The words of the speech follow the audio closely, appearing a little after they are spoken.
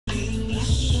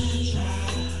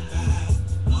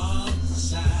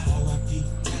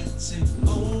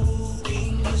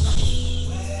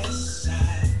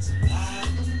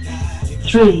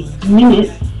3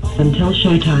 minutes until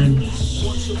showtime.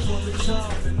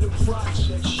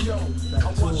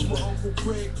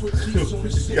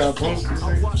 You got posters. I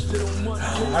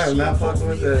am not fucking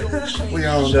with that. We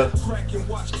on the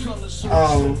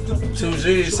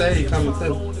 2G say he coming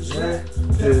through. Yeah.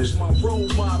 My role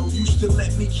model used to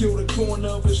let me kill the corner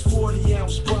of his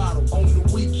 40-ounce bottle. On the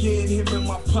weekend, him and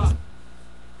my pop.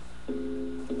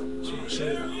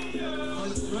 Shit,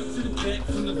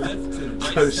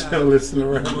 listen to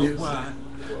rap music.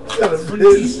 I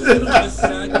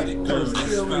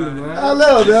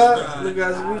know, dog. Look,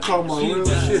 guys, we talking about real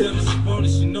shit.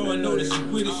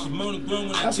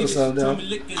 That's what's up, dog. I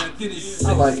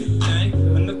like it.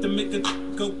 Enough to make it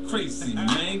go crazy,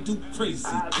 man, do crazy.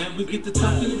 Then we get the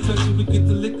talking and touching, we get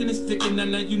the licking and sticking. Now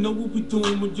you know what we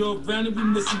doing when you're around and we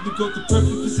missing. We go to perfect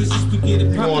positions, we get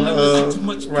it popping. Too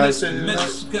much pressure,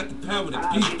 message, you got the power to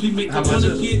BP, make it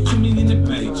wanna get to me in the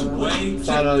major way.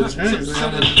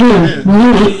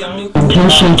 Until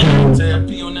showtime.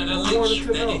 Be on that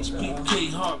electric, that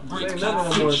HBK heartbreak, Vaughn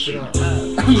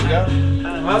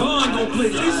gon' play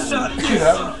this shot,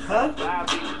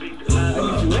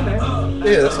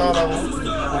 Yeah, that's all I want.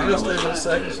 I ain't gonna stay for a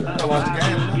second. So I watch the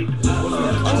game.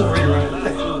 That's a rerun.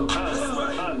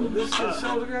 This shit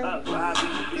show the game.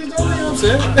 He's doing what I'm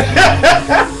saying.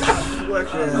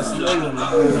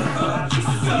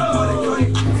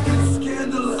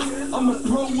 I'm a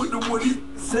pro with the woody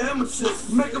sandwiches.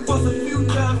 Make a bust a few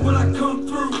times when I come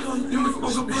through. Then we spoke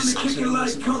up on the kicking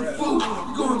like kung fu. You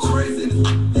going crazy,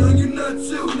 you nuts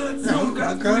too. I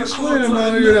kind of swear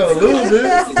about it a little bit.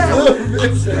 You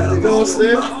know what I'm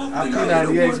saying? I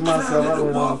P98 myself. I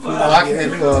went on. Oh, I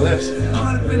can't do all that shit.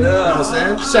 You know what I'm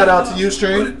saying? Shout out to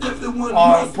uStream.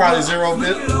 Probably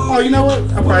 0-bit. Oh, you know what?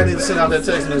 I probably need to send out that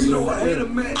text message. I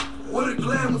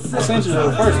sent you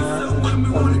the first one.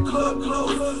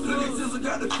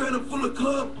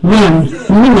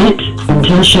 1 minute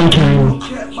until showtime.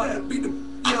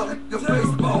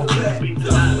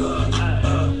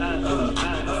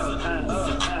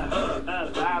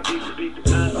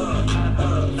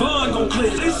 Vaughn gon' play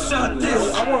this shot,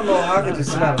 this. I want to know how I could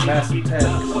just send out a massive text. I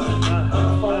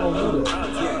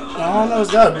don't know,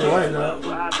 it's gotta be a way, though.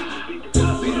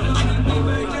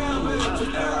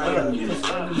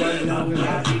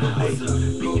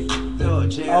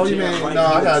 Oh, you mean, no,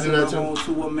 I gotta do that too.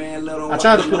 I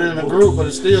tried to put it in a group, but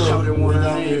it's still, there's a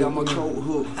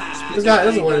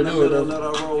way to do it though.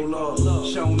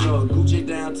 Showing up, Gucci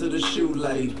down to the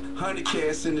shoelace. 100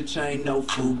 cash in the chain, no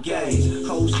food gaze.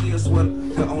 Hoes still sweat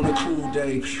on a cool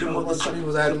day. He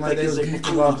was acting like they was geeked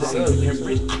about the subject.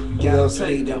 Gotta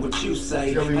say that what you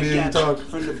say. I got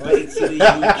from the Bay to the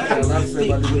UK.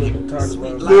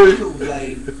 Sweet like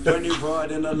Kool-Aid. Burning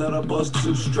rod and a little bus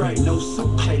too straight. No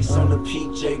suitcase on the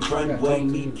PJ runway.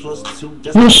 Me plus 2.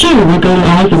 Your show will go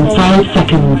live in 5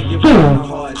 seconds.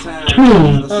 4,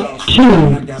 3,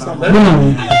 2,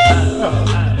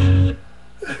 1.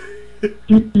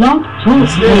 Log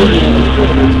Talk Radio.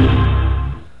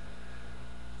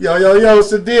 Yo, it's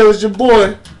the deal. It's your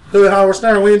boy, Hood Howard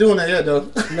Stern. We ain't doing that yet, though.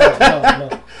 No.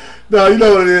 No, you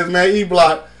know what it is, man.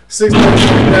 E-Block. 6 minutes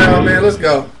down, man. Let's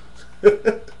go.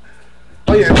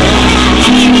 Oh, yeah.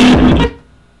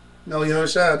 No young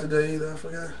shot today either. I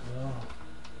forgot.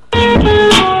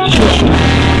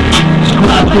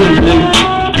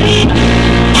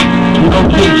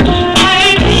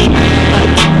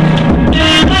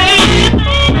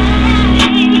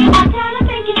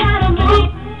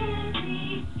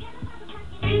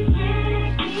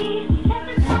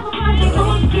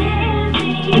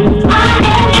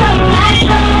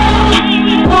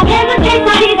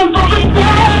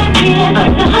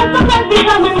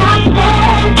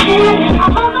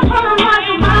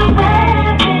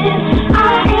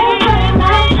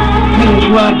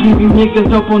 I keep you niggas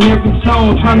up on every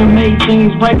song, trying to make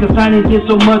things right, cause I didn't get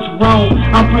so much wrong.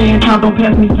 I'm praying time don't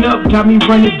pass me up, got me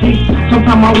running deep.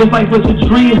 Sometimes I wish life was a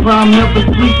dream, but I'm never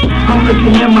sleep. I'm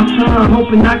looking at my son,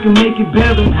 hoping I can make it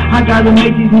better. I gotta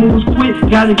make these moves quick,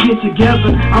 gotta get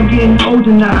together. I'm getting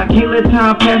older now, I can't let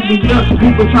time pass me up.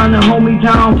 People trying to hold me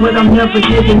down, but I'm never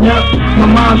giving up. My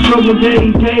mind struggle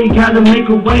day to day, gotta make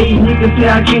a way. Niggas say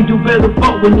I can't do better,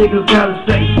 fuck what niggas gotta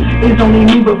say. It's only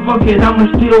me, but fuck it, I'ma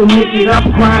still nick it up.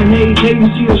 Grind every day, you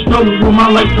see the struggle what my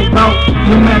life's about.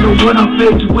 No matter what I'm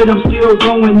faced with, I'm still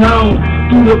going on.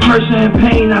 Through the pressure and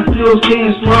pain, I still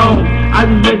stand strong. I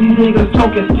just let these niggas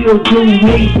talk and still do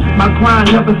me. My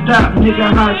grind never stop,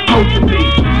 nigga, how it's supposed to be.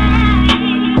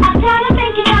 I'm trying to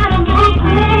make it out of more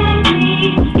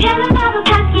quickly. Can't allow the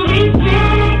past to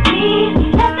restrict me.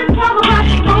 Let the trouble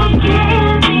rush, don't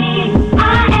scare me.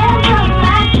 I am the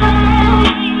right child.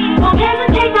 Won't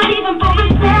hesitate, not even for a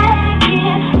second.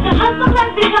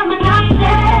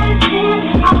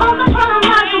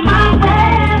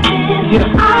 Yeah.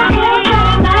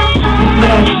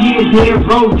 Last year, dead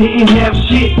road, didn't have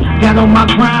shit. Got on my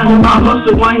grind and my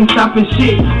hustle, I ain't stopping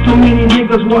shit. Too many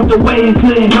niggas walked away and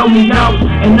couldn't help me out.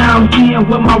 And now I'm seeing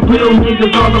what my real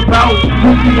niggas all about.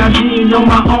 Pussy, I did on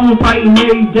my own, fighting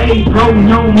every day. Bro,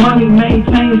 no money,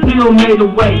 maintain, still made a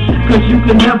way. Cause you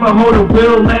can never hold a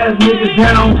real ass nigga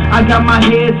down. I got my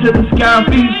head to the sky,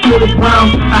 feet to the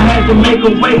ground. I had to make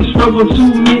a way, struggle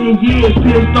too many years.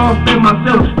 Pissed off at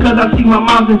myself, cause I see my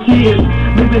mom's in tears.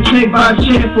 Living check by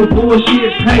check for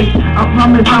bullshit pay. I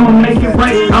promise I'ma make it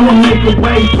right, I'ma make a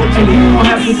way. And you don't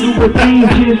have to do a thing,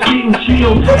 just sit and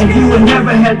chill. And you would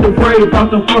never have to worry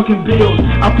about them fucking bills.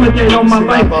 I put that on my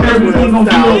life, everything gon'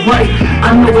 feel right.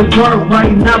 I know it's dark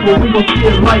right now, but we gon' see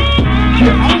it light.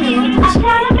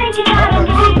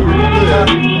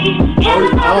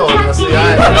 Oh, see,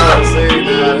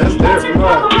 that's different.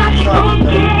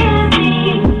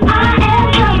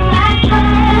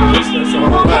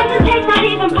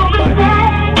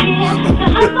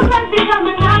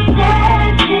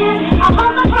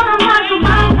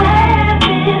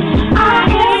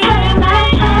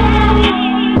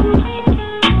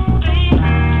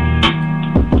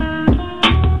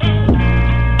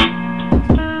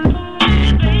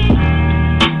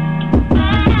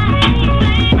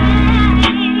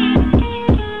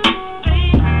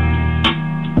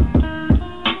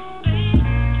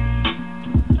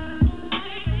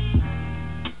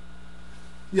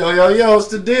 Yo, it's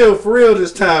the deal for real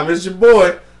this time. It's your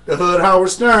boy, the Hood Howard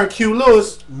Stern, Q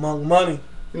Lewis. Monk Money.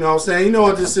 You know what I'm saying? You know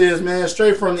what this is, man.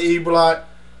 Straight from the E-Block.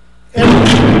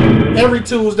 Every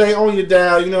Tuesday on your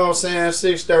dial, you know what I'm saying,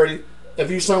 6:30. If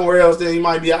you somewhere else, then you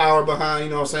might be an hour behind, you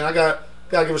know what I'm saying? I got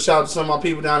to give a shout out to some of my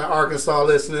people down in Arkansas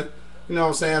listening. You know what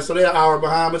I'm saying? So they're an hour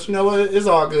behind, but you know what? It's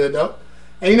all good, though.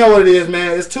 And you know what it is,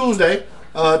 man. It's Tuesday.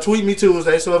 Tweet me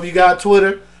Tuesday. So if you got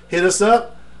Twitter, hit us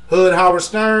up. Hood Howard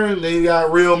Stern. Then you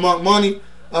got Real Monk Money.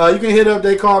 You can hit up.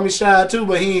 They call me Shy too,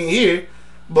 but he ain't here.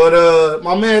 But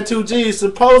my man 2G is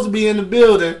supposed to be in the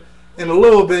building in a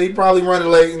little bit. He probably running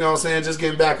late. You know what I'm saying? Just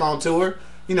getting back on tour.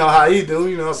 You know how he do.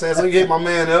 You know what I'm saying? So you hit my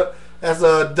man up. That's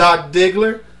Doc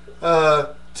Diggler.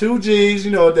 2 G's.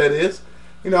 You know what that is.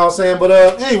 You know what I'm saying? But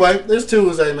anyway, it's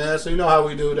Tuesday, man. So you know how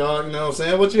we do, dog. You know what I'm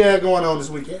saying? What you had going on this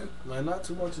weekend? Man, not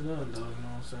too much of nothing, dog. You know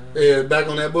what I'm saying? Yeah, back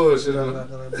on that bullshit. Back on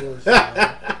that bullshit.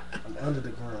 Man. I'm under the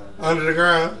ground. Man. Under the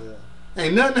ground? Yeah.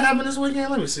 Ain't nothing happened this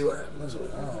weekend? Let me see what happened. I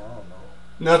don't know.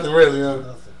 Nothing really, huh?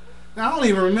 Nothing. Now, I don't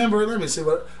even remember. Let me see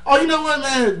what. Oh, you know what,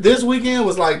 man? This weekend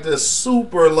was like the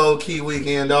super low key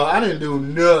weekend, dog. I didn't do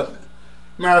nothing.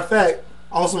 Matter of fact,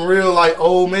 on some real like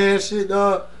old man shit,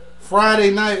 dog.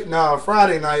 Friday night.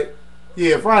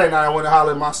 Yeah, Friday night I went to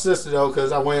holler at my sister though,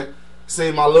 cause I went to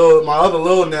see my other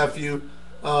little nephew,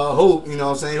 hoop. You know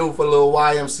what I'm saying? Hoop for the little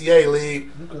YMCA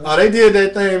league. Okay. They did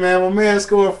that thing, man. My man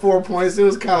scored 4 points. It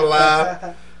was kind of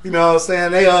live. You know what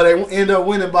I'm saying? They end up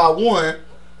winning by 1.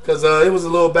 Because it was a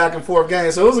little back and forth game.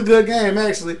 So it was a good game,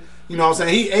 actually. You know what I'm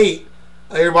saying? He 8.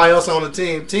 Everybody else on the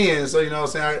team 10. So, you know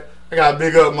what I'm saying? I got to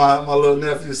big up my little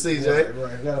nephew, CJ.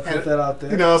 Right. Got to put that out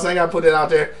there. You know what I'm saying? Got to put that out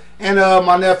there. And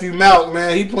my nephew, Malk,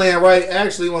 man, he playing right.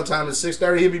 Actually, one time at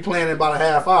 6:30, he'll be playing in about a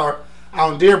half hour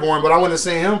out in Dearborn. But I went to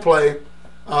see him play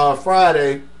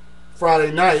Friday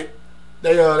night.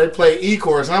 They play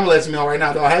E-Course. And I'm going to let you know right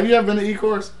now, dog. Have you ever been to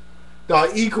E-Course?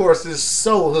 Dog, E-Course is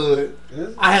so hood.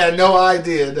 I had no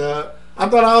idea, dog. I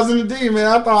thought I was in the D, man.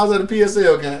 I thought I was at a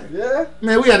PSL game. Yeah?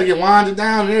 Man, we had to get winded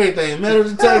down and everything. Metal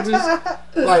detectors.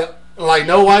 like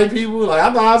no white people. Like,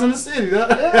 I thought I was in the city, dog.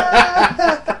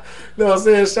 Yeah. You know what I'm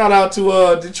saying? Shout out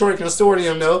to Detroit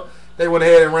Consortium, though. They went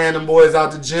ahead and ran them boys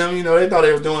out the gym. You know, they thought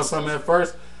they was doing something at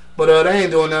first. But they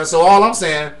ain't doing nothing. So all I'm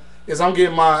saying is I'm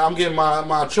getting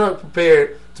my truck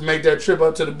prepared to make that trip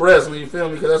up to the Breslin, you feel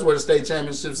me? Because that's where the state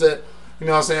championship's at. You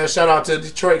know what I'm saying? Shout out to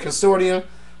Detroit Consortium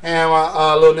and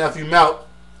my little nephew, Malk.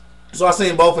 So I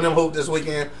seen both of them hoop this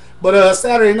weekend. But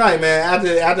Saturday night, man,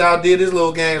 after I did this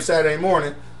little game Saturday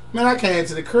morning, man, I came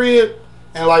to the crib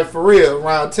and, like, for real,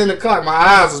 around 10 o'clock, my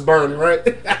eyes was burning, right?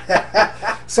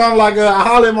 So I'm like, I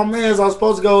hollered at my mans. I was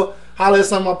supposed to go holler at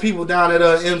some of my people down at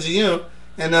MGM.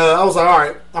 And I was like, all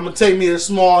right, I'm going to take me a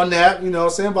small nap, you know what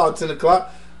I'm saying, about 10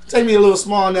 o'clock. Take me a little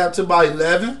small nap to about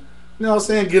 11. You know what I'm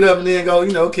saying? Get up and then go,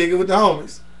 you know, kick it with the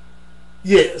homies.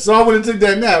 Yeah, so I went and took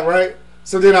that nap, right?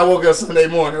 So then I woke up Sunday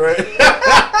morning, right?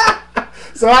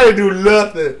 So I didn't do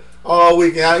nothing all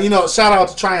weekend. You know, shout out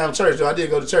to Triumph Church, though. I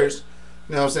did go to church.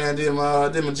 You know what I'm saying? Did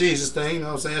my Jesus thing, you know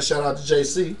what I'm saying? Shout out to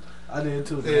JC. I did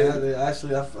too. Yeah.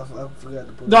 Actually, I forgot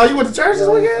to put No, you went to church this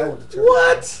weekend? I went to church.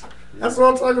 What? Yeah. That's what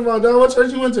I'm talking about, dog. What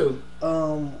church you went to?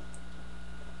 Uh-oh,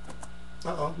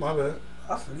 my bad.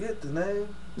 I forget the name.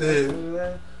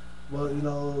 Yeah. But you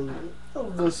know, it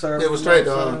was a good service. It was straight you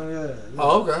know though. what I'm saying? Yeah.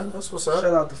 Oh, okay. That's what's up.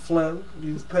 Shout out to Flynn,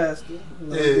 youth pastor. You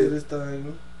know, he did his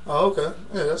thing. Oh, okay.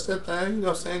 Yeah, that's that thing. You know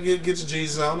what I'm saying? Get your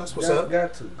Jesus on. That's what's up.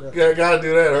 Got to. Gotta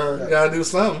do that, huh? Gotta do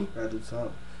something. Gotta do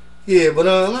something. Yeah, but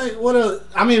like what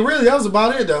I mean, really, that was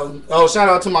about it though. Oh, shout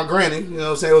out to my granny. You know what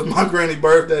I'm saying? It was my granny's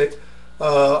birthday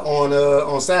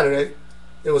on Saturday.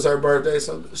 It was her birthday,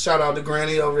 so shout out to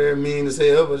Granny over there, mean as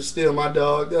hell, but it's still my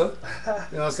dog though. You know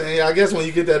what I'm saying? Yeah, I guess when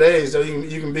you get that age though,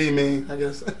 you can be mean, I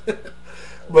guess.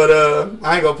 But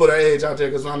I ain't gonna put her age out there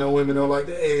because I know women don't like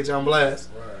the age on blast.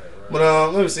 Right.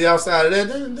 But let me see, outside of that,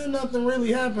 didn't nothing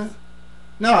really happen.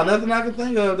 No, nothing I can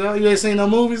think of though. You ain't seen no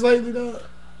movies lately though?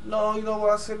 No, you know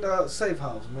what? I seen the Safe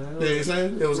House, man. Yeah, you seen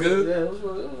it? It was good? Yeah, it was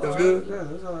good? Yeah,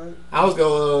 it was alright. I was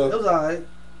It was alright.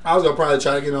 probably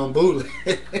try to get on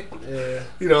bootleg. Yeah.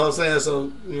 You know what I'm saying?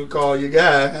 So you call your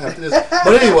guy after this.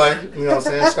 But anyway, you know what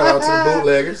I'm saying? Shout out to the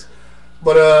bootleggers.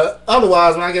 But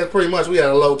otherwise, man, I guess pretty much we had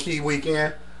a low key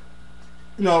weekend.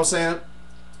 You know what I'm saying?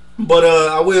 But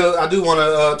I do want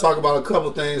to talk about a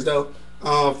couple things though.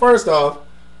 First off,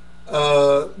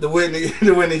 the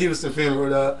Whitney Houston funeral.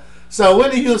 Though. So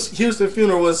Whitney Houston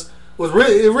funeral was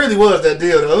really was that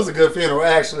deal though. It was a good funeral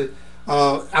actually.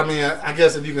 I mean, I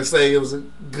guess if you can say it was a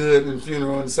good and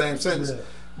funeral in the same sentence. Yeah.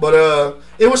 But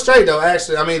it was straight though.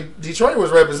 Actually, I mean, Detroit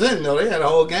was representing though. They had a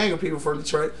whole gang of people from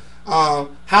Detroit.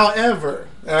 However,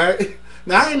 all right.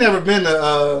 Now I ain't never been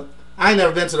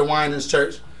to the Winans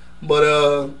Church,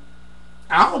 but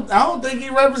I don't think he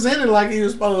represented like he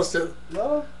was supposed to.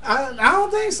 No, I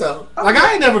don't think so. Like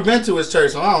I ain't never been to his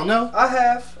church, so I don't know. I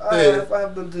have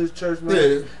been to his church, man.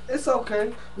 Yeah. It's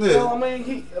okay. Yeah. You know, I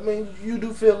mean, you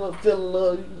do feel a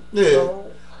love. Yeah. You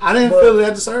know, I didn't feel it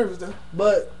at the service though.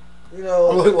 But you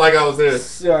know, I looked like I was there.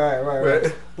 Yeah,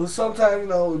 right. But sometimes, you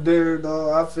know,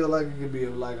 though, I feel like it could be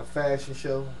like a fashion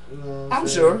show. You know what I'm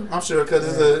saying? I'm sure,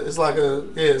 because it's like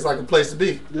a place to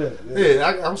be. Yeah.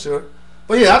 I'm sure.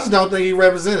 But yeah, I just don't think he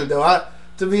represented though.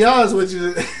 To be honest with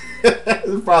you,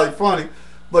 it's probably funny,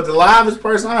 but the livest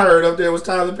person I heard up there was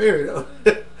Tyler Perry though.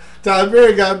 Tyler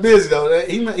Perry got busy though.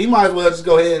 He might as well just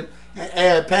go ahead and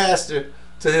add pastor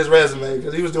to his resume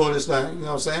because he was doing this thing. You know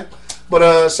what I'm saying?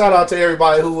 But shout out to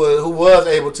everybody who was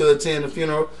able to attend the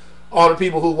funeral. All the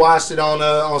people who watched it on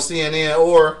CNN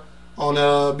or on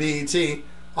BET.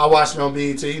 I watched it on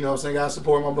BET. You know what I'm saying? Gotta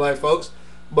support my black folks.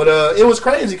 But it was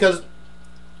crazy because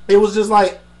it was just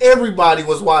like everybody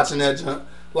was watching that jump.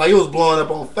 Like it was blowing up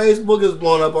on Facebook. It was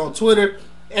blowing up on Twitter.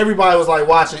 Everybody was like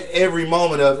watching every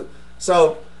moment of it.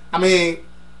 So I mean,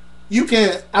 you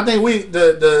can. I think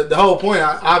the whole point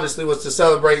obviously was to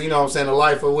celebrate. You know what I'm saying, the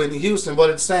life of Whitney Houston. But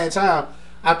at the same time,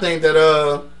 I think that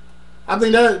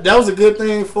that was a good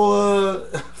thing for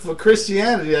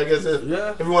Christianity. I guess if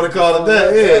you want to call it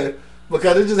that. Yeah,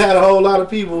 because it just had a whole lot of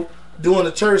people doing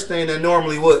the church thing that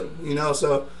normally wouldn't. You know,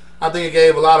 so. I think it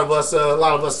gave a lot of us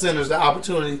sinners the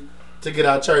opportunity to get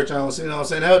our church on. So, you know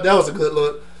what I'm saying? That was a good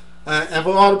look. And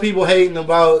for all the people hating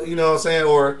about, you know what I'm saying,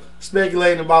 or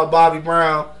speculating about Bobby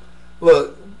Brown,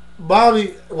 look,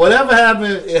 Bobby, whatever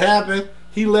happened, it happened.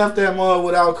 He left that mud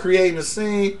without creating a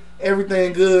scene.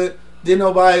 Everything good. Didn't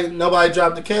nobody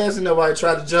drop the casting. Nobody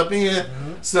tried to jump in.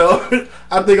 Mm-hmm. So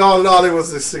I think all in all, it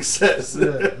was a success.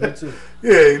 Yeah, me too.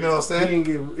 Yeah, you know what I'm saying? He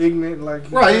didn't get ignorant like he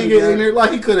he didn't get ignorant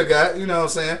like he could have got. You know what I'm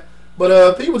saying?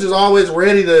 But people just always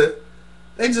ready to.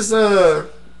 They just they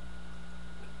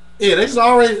just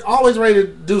always ready to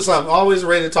do something. Always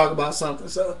ready to talk about something.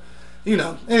 So, you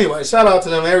know. Anyway, shout out to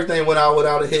them. Everything went out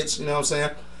without a hitch. You know what I'm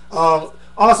saying?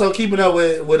 Also keeping up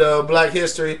with Black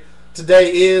History.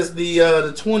 Today is the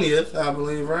 20th, I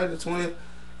believe, right? The 20th,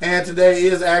 and today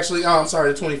is actually. Oh, I'm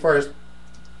sorry, the 21st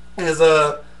is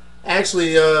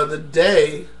actually the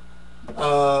day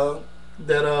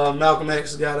that Malcolm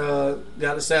X got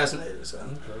assassinated. So,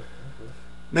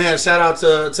 man, shout out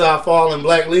to our fallen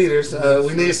black leaders.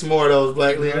 We need some more of those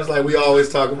black leaders, like we always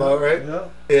talk about, right?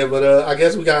 Yeah. But I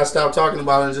guess we gotta stop talking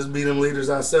about it and just be them leaders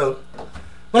ourselves.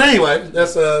 But anyway,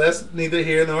 that's neither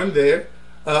here nor there.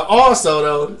 Also,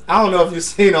 though, I don't know if you've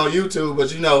seen on YouTube,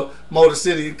 but you know, Motor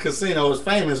City Casino is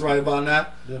famous right about now.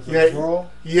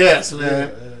 Yes,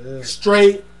 man. Yeah.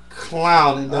 Straight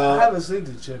clowning, dog. I haven't seen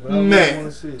the chick, but I really want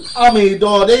to see it. I mean,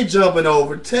 dog, they jumping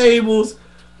over tables,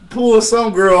 pull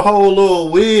some girl whole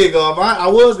little wig off. I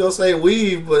was gonna say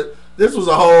weave, but this was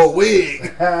a whole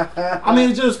wig. I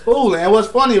mean, just fooling. And what's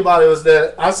funny about it was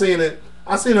that I seen it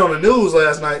on the news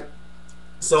last night.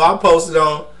 So I posted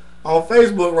on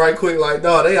Facebook right quick, like,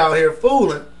 dog, they out here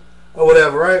fooling or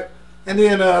whatever, right? And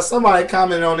then somebody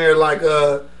commented on there like,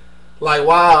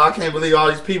 wow, I can't believe all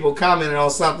these people commented on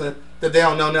something that they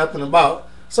don't know nothing about.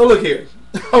 So look here,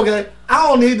 Okay, I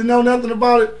don't need to know nothing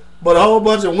about it, but a whole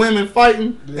bunch of women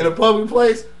fighting in a public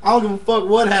place, I don't give a fuck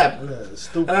what happened. Yeah, it's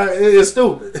stupid. It's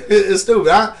stupid. It's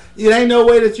stupid. It ain't no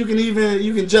way that you can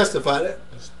justify that.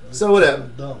 So whatever.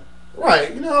 Dumb.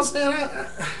 Right, you know what I'm saying?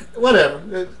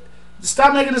 Whatever.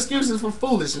 Stop making excuses for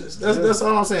foolishness. That's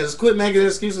all I'm saying. Just quit making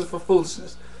excuses for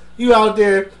foolishness. You out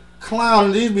there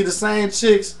clowning. These be the same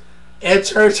chicks at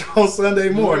church on Sunday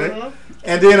morning,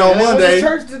 and then on Monday,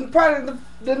 church probably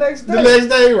the next day. The next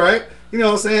day, right? You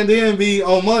know what I'm saying? Then be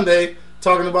on Monday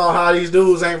talking about how these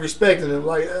dudes ain't respecting them.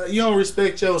 Like you don't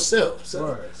respect yourself.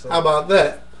 So how about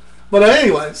that? But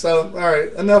anyway, so all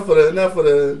right, enough of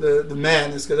the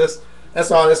madness, because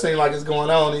that's all that seems like is going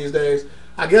on these days.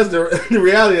 I guess the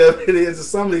reality of it is that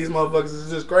some of these motherfuckers is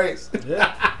just crazy.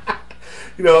 Yeah.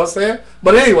 You know what I'm saying?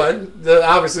 But anyway,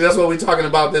 obviously that's what we're talking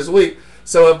about this week.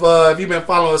 So if you've been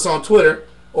following us on Twitter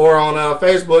or on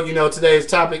Facebook, you know today's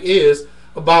topic is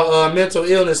about mental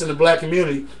illness in the black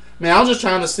community. Man, I'm just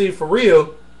trying to see for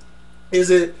real, is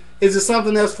it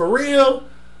something that's for real,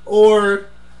 or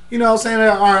you know what I'm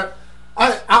saying?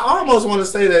 I almost want to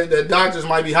say that doctors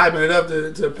might be hyping it up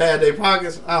to pad their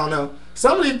pockets. I don't know.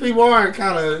 Some of these people are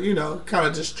kind of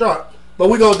distraught. But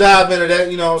we're going to dive into that,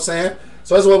 you know what I'm saying?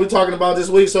 So that's what we're talking about this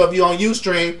week. So if you're on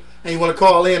uStream and you want to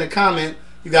call in and comment,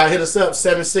 you got to hit us up,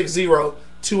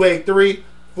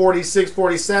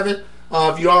 760-283-4647.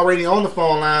 If you're already on the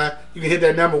phone line, you can hit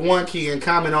that number 1 key and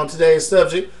comment on today's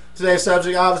subject. Today's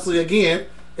subject, obviously, again,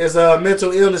 is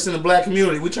mental illness in the black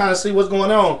community. We're trying to see what's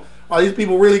going on. Are these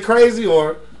people really crazy,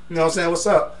 or, you know what I'm saying, what's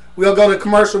up? We'll go to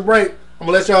commercial break. I'm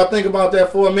going to let y'all think about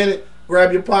that for a minute.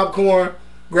 Grab your popcorn,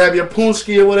 grab your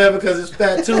poonski or whatever, because it's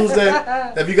Fat Tuesday.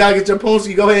 If you got to get your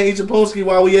poonski, go ahead and eat your poonski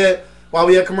while we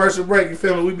at commercial break. You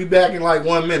feel me? We'll be back in like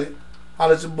 1 minute.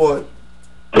 Holla at your boy.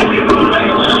 If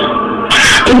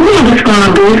you have a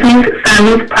strong business,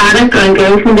 service, product, or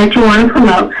engagement that you want to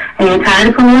promote, and you're tired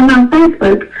of promoting on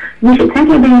Facebook, you should take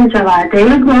advantage of our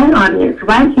daily growing audience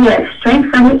right here at Straight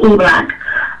from the E-Block.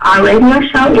 Our radio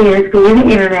show airs via the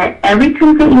internet every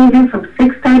Tuesday evening from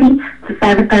 6:30 to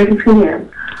 7:30 p.m.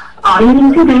 All you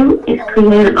need to do is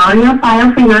create an audio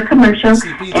file for your commercial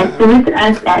and send it to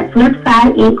us at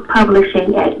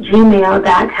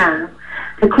flipsideinkpublishing@gmail.com.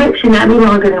 The clip should not be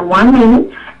longer than 1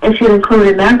 minute and should include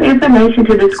enough information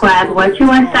to describe what you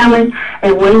are selling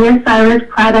and where your service,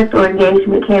 product, or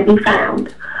engagement can be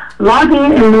found. Log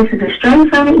in and listen to Straight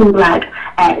from the E-Block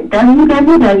at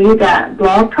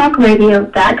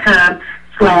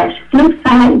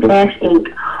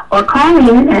www.blogtalkradio.com/flipside-inc or call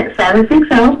in at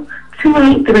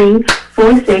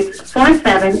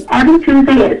 760-283-4647 every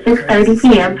Tuesday at 6:30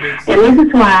 p.m. and listen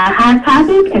to our hot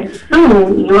topic and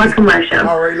soon your commercial.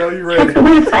 All right, you ready. Check the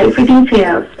website for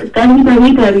details at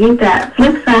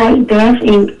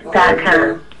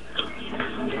www.flipside-inc.com.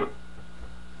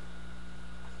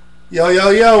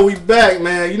 Yo, we back,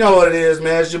 man. You know what it is,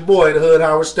 man. It's your boy, the Hood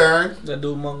Howard Stern. That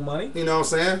dude Monk Money. You know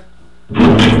what I'm saying?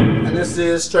 And this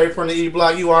is Straight from the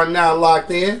E-Block. You are now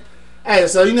locked in. Hey,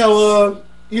 so you know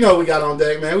we got on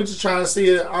deck, man. We just trying to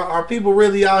see are people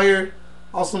really out here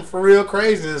on some for real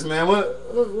craziness, man?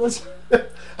 What's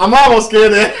I'm almost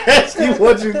scared to ask you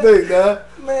what you think, dog.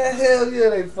 Man, hell yeah,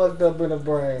 they fucked up in the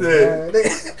brain. Yeah. Man.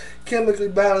 They chemically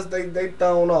balanced, they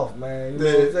thrown off, man. You know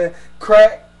what I'm Yeah. saying?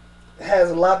 Crack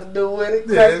has a lot to do with it.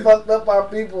 Crack Yeah. fucked up our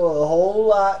people a whole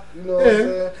lot. You know what I'm Yeah.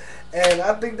 saying? And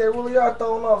I think they really are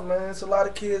thrown off, man. It's a lot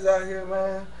of kids out here,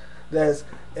 man.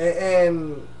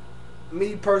 And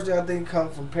me personally, I think it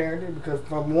comes from parenting, because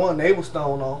from one, they was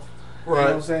thrown off. You know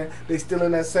what I'm saying? They still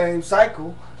in that same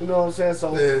cycle. You know what I'm saying?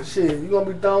 So shit, you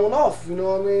gonna be thrown off. You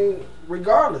know what I mean?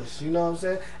 Regardless. You know what I'm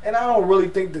saying? And I don't really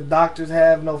think the doctors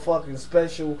have no fucking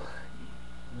special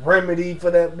remedy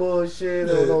for that bullshit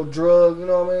or no drug. You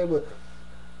know what I mean? But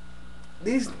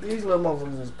these little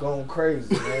motherfuckers is going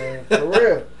crazy, man.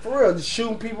 For real, just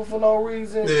shooting people for no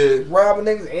reason, robbing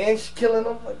niggas and killing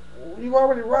them. Like, you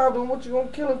already robbed them. What you gonna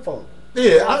kill them for?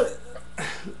 Yeah,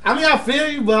 I mean, I feel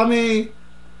you, but I mean,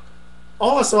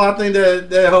 also I think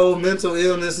that whole mental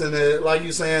illness and that, like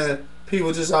you saying,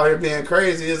 people just out here being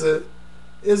crazy is an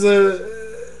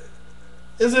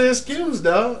excuse,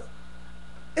 dog.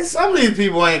 And some of these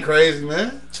people ain't crazy,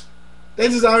 man. They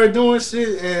just out here doing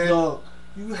shit, and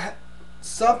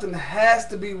something has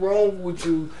to be wrong with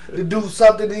you to do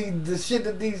something. The shit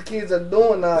that these kids are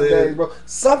doing nowadays, bro.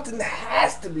 Something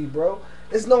has to be, bro.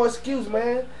 It's no excuse,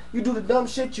 man. You do the dumb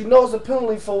shit, you know it's a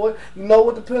penalty for it. You know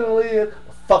what the penalty is.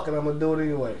 Fuck it, I'm gonna do it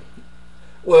anyway.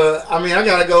 Well, I mean, I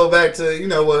gotta go back to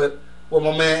what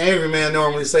my man Angry Man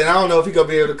normally say. And I don't know if he gonna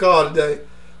be able to call today,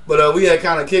 but we had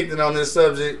kind of kicked it on this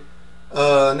subject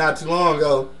not too long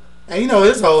ago. And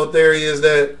his whole theory is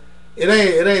that it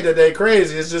ain't that they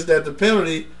crazy. It's just that the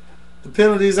penalties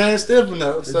ain't stiff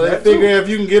enough. So they Exactly. figure if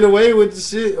you can get away with the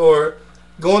shit or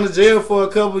going to jail for a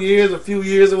couple years, a few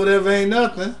years or whatever ain't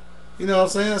nothing. You know what I'm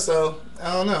saying? So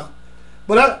I don't know.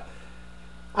 But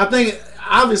I think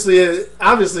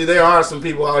obviously there are some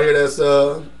people out here that's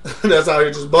that's out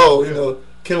here just bold, you know,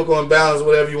 chemical imbalance,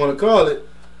 whatever you want to call it.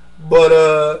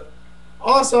 But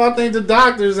also I think the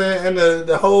doctors and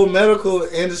the whole medical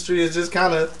industry is just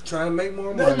kind of trying to make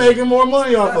more money. they're making more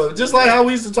money off of it. Just like how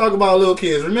we used to talk about little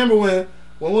kids. Remember when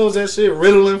what was that shit?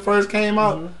 Ritalin first came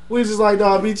out? Mm-hmm. We was just like,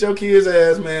 dog, beat your kids'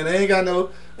 ass, man. They ain't got no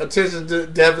attention to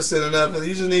deficit or nothing.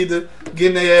 You just need to get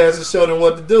in their ass and show them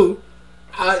what to do.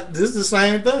 This is the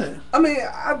same thing. I mean,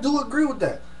 I do agree with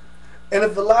that. And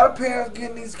if a lot of parents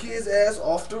getting these kids' ass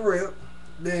off the rip,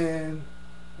 then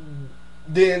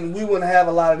we wouldn't have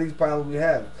a lot of these problems we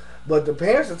have. But the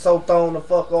parents are so thrown the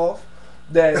fuck off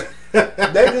that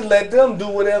they just let them do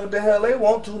whatever the hell they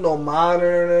want to, no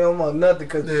monitoring them or nothing.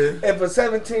 Because if a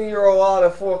 17-year-old out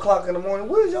at 4 o'clock in the morning,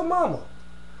 where's your mama?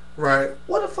 Right.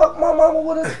 What the fuck my mama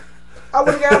would have... I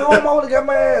would have got home, I would have got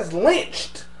my ass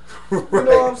lynched. Right. You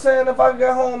know what I'm saying? If I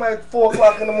got home at 4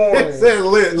 o'clock in the morning. It said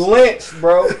lynch. Lynch,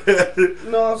 bro. You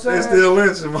know what I'm saying? They still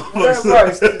lynching, That's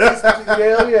motherfuckers. right.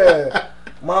 Hell yeah.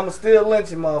 Mama still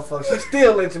lynching motherfuckers. She's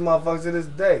still lynching motherfuckers to this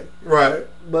day. Right.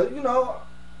 But, you know,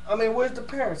 I mean, where's the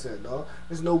parents at, dog?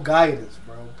 There's no guidance,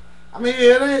 bro. I mean,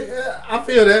 it ain't, I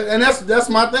feel that. And that's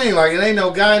my thing. Like, it ain't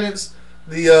no guidance.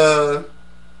 The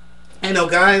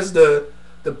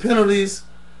penalties.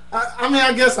 I mean,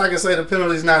 I guess I can say the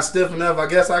penalty's not stiff enough. I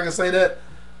guess I can say that.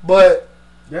 But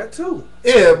that too.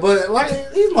 Yeah, but like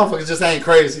these motherfuckers just ain't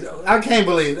crazy though. I can't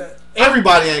believe that.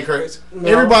 Everybody ain't crazy. No.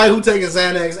 Everybody who taking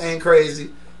Xanax ain't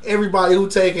crazy. Everybody who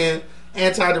taking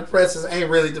antidepressants ain't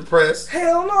really depressed.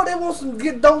 Hell no, they want some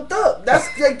get doped up. That's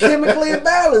they chemically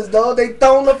imbalanced, dog. They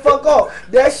throwing the fuck off.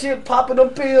 That shit popping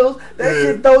them pills. That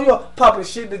shit throw you off. Popping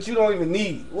shit that you don't even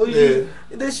need. Well,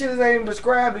 this shit ain't even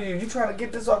prescribed to you. You trying to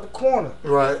get this off the corner.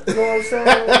 Right. You know what I'm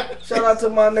saying? Shout out to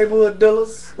my neighborhood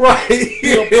dealers.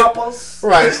 Right. Poppers.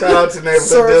 Right. Shout out to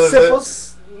neighborhood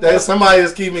dealers. That somebody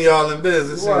is keeping y'all in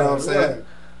business. Right, you know what I'm saying?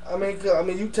 Right. I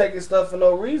mean, you taking stuff for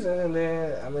no reason, and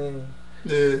then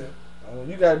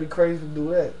you gotta be crazy to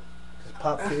do that. Just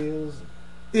pop pills.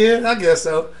 Yeah, I guess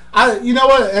so. You know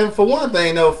what? And for one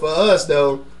thing, though, for us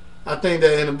though, I think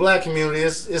that in the black community,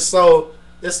 it's so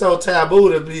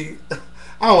taboo to be.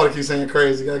 I don't want to keep saying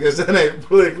crazy. I guess that ain't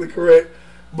politically correct,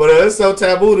 but it's so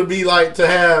taboo to be like to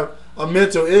have a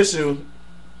mental issue.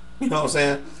 You know what I'm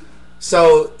saying?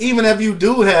 So even if you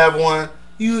do have one,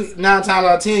 you 9 times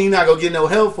out of 10 you're not gonna get no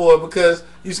help for it because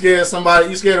you scared of somebody.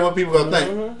 You scared of what people gonna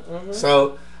think.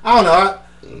 So. I don't know.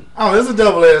 I don't know. It's a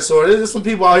double-edged sword. There's some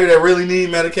people out here that really need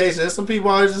medication. There's some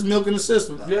people out here just milking the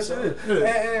system. Yes, it is.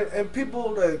 Yeah. And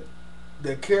people that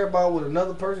care about what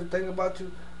another person think about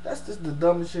you, that's just the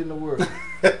dumbest shit in the world.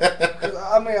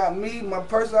 I mean, my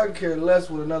person, I can care less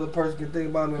what another person can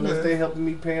think about me unless they helping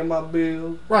me paying my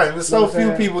bills. Right. There's so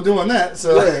few people doing that.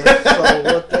 So. Yeah. So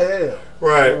what the hell?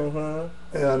 Right.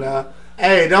 Hell nah.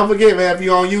 Hey, don't forget, man. If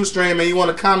you're on uStream and you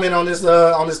want to comment on this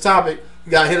topic. You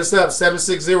got to hit us up,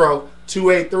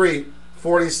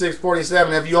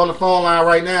 760-283-4647. If you're on the phone line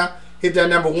right now, hit that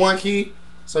number 1 key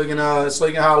so you can holler at us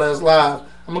live.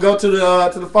 I'm going to go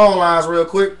to the phone lines real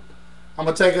quick. I'm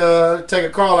going to take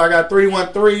a call. I got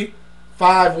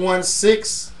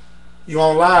 313-516. You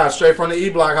on live, straight from the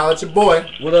E-Block. Holler at your boy.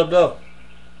 What up, though?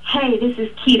 Hey, this is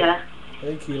Keita.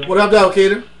 Hey, Keita. What up, though,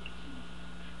 Keita?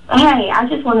 Hey, I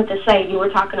just wanted to say you were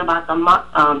talking about the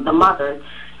mothers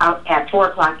out at 4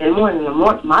 o'clock in the morning. The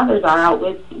mothers are out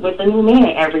with a new man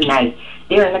every night.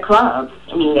 They're in the clubs.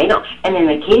 I mean, they don't. And then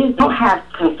the kids don't have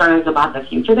concerns about the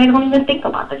future. They don't even think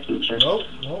about the future. Nope.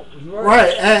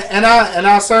 Right, and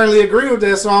I certainly agree with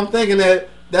that. So I'm thinking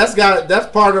that's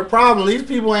part of the problem. These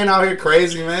people ain't out here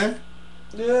crazy, man.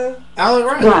 Yeah.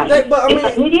 Right. But I mean,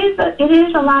 it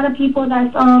is a lot of people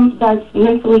that's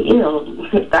mentally ill.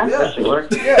 That's for sure.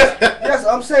 Yes,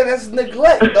 I'm saying that's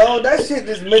neglect, dog. That shit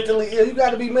is mentally ill. You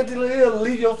got to be mentally ill to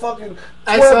leave your fucking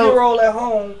 12-year-old at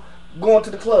home going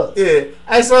to the club. Yeah.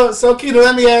 Hey, so Keita,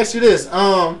 let me ask you this: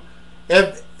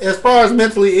 if as far as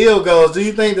mentally ill goes, do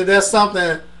you think that that's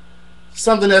something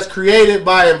that's created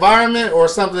by environment or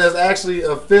something that's actually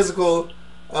a physical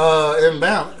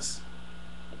imbalance?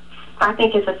 I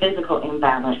think it's a physical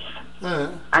imbalance.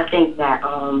 I think that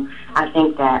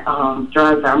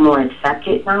drugs are more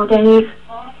accepted nowadays,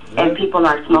 and people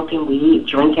are smoking weed,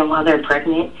 drinking while they're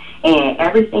pregnant, and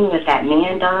everything that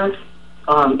man does,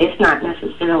 it's not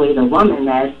necessarily the woman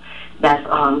that's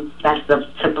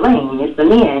to blame. It's the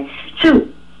man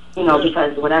too. You know,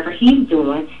 because whatever he's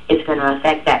doing, it's going to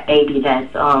affect that baby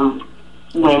that's,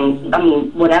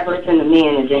 whatever is in the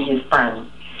man is in his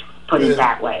sperm, put it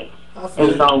that way.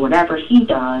 And so whatever he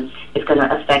does is going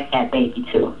to affect that baby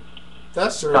too.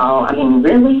 That's true. So, I mean,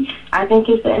 really, I think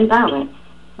it's an imbalance.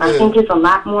 I think it's a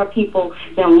lot more people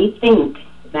than we think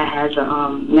that has a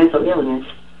mental illness.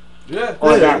 Yeah.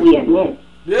 Or that we admit.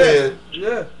 Yeah.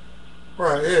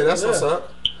 Right, that's what's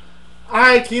up. All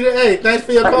right, Keita, hey, thanks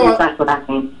for your call. That's what I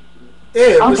think.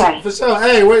 Yeah, okay. For sure.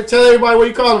 Hey, tell everybody where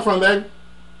you calling from, baby.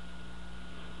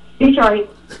 Detroit.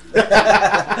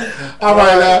 All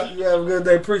right, now. You have a good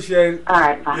day. Appreciate it. All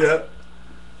right, bye.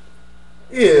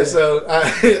 Yeah, so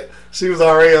she was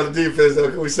already on the defense, though,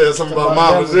 because we said something about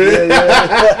mamas. Yeah.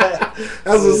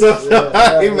 That's what's up.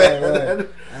 I ain't mad at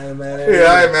it. I ain't mad at it.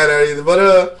 Yeah, I ain't mad at it either.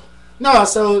 But, no,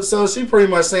 so she pretty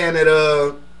much saying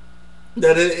that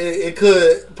that it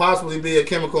could possibly be a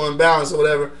chemical imbalance or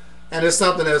whatever, and it's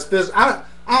something that's physical. I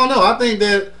don't know. I think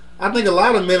a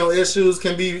lot of mental issues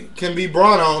can be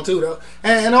brought on too, though.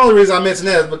 And the only reason I mention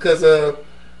that is because the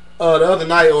other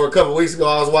night or a couple weeks ago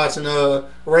I was watching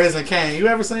Raising Cain. You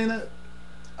ever seen that?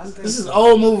 This is an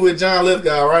old movie with John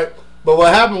Lithgow, right? But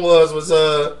what happened was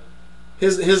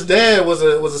his dad was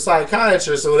a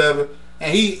psychiatrist or whatever,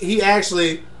 and he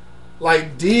actually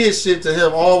like did shit to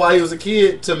him all while he was a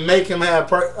kid to make him have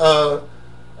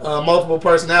multiple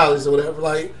personalities or whatever.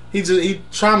 Like he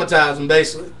traumatized him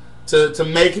basically to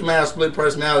make him have split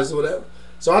personalities or whatever.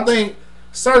 So I think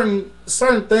certain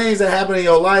things that happen in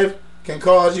your life can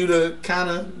cause you to kind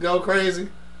of go crazy,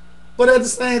 but at the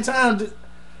same time,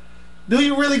 do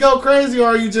you really go crazy, or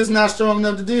are you just not strong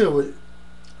enough to deal with it?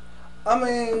 I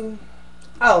mean,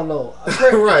 I don't know.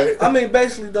 Right. I mean,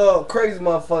 basically, dog, crazy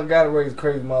motherfucker gotta raise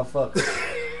crazy motherfucker.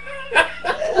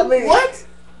 I mean, what?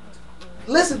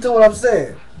 Listen to what I'm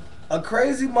saying. A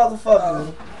crazy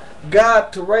motherfucker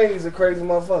got to raise a crazy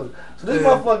motherfucker. So this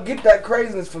motherfucker get that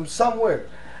craziness from somewhere.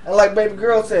 And like baby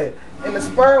girl said, in the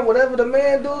sperm, whatever the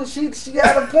man do, she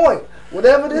got a point.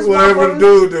 Whatever this motherfucker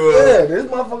do this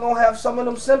motherfucker gonna have some of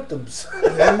them symptoms.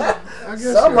 Yeah, I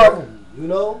guess some of them, you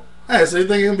know. Hey, so you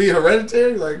think it can be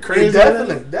hereditary, like crazy?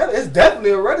 It's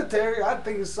definitely hereditary. I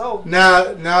think it's so.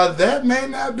 Now that may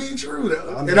not be true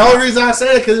though. And the only reason I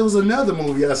say it because it was another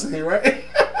movie I seen, right?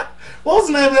 What was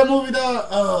the name of that movie,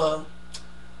 dog?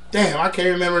 Damn, I can't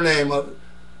remember the name of it.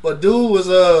 But dude was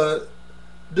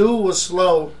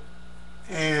slow,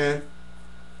 and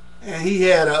he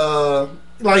had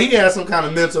he had some kind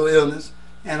of mental illness,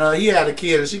 and he had a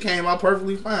kid, and she came out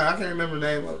perfectly fine. I can't remember the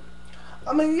name of it.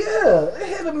 I mean, yeah, it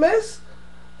hit or miss.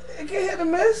 It can hit or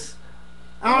miss.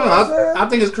 I don't know. I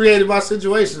think it's created by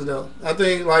situations, though. I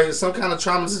think like some kind of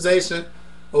traumatization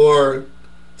or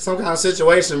some kind of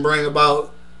situation bring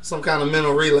about some kind of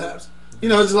mental relapse. You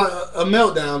know, it's like a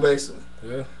meltdown, basically.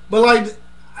 Yeah. But like,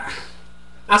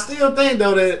 I still think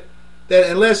though that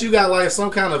unless you got like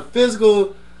some kind of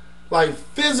physical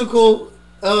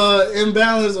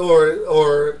imbalance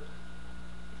or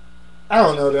I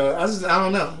don't know though. I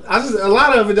don't know. A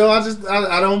lot of it though.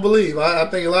 I don't believe. I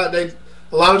think a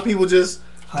lot of people just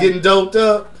getting doped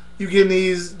up. You getting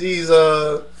these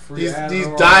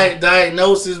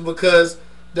diagnoses because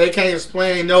they can't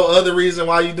explain no other reason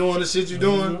why you doing the shit you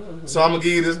doing. Mm-hmm. So I'm gonna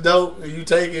give you this dope and you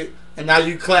take it, and now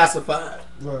you classify it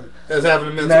as having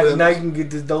a mental illness. Now you can get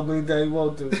this dope anything you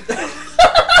want to.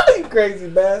 You crazy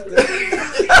bastard.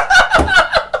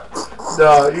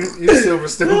 No, you super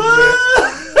stupid, man.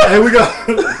 Hey, we go.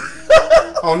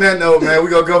 On that note, man, we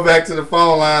gonna go back to the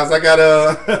phone lines. I got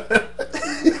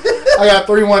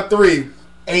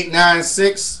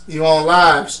 313-896. You on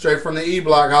live straight from the E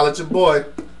Block. Holla at your boy.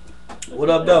 What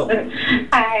up, though?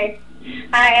 Hi,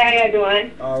 how you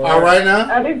doing? All right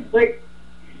now. This is Rick.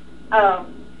 I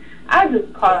was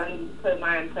just calling to put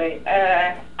my input.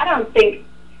 I don't think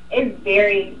it's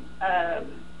very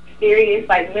serious,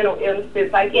 like mental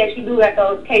illnesses. Like, yes, you do have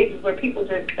those cases where people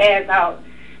just spaz out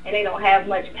and they don't have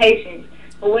much patience.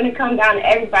 But when it comes down to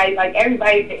everybody, like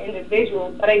everybody's an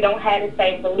individual, but they don't have the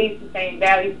same beliefs, the same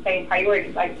values, the same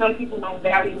priorities. Like some people don't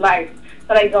value life,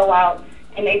 so they go out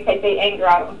and they take their anger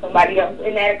out on somebody else,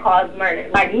 and that'll cause murder.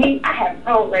 Like me, I have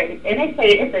road rage, and they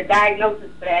say it's a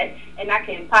diagnosis for that, and I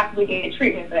can possibly get a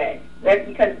treatment for that. That's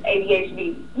because it's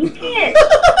ADHD. You can't.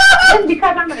 Just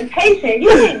because I'm impatient, you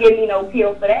can't give me no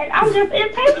pill for that. I'm just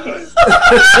impatient.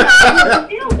 I'm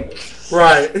just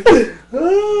right.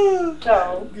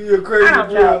 So, you're crazy, I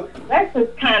don't know. That's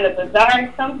just kind of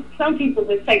bizarre. Some people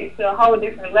just take it to a whole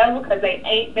different level because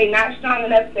they not strong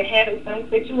enough to handle some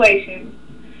situations.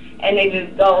 And they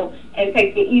just go and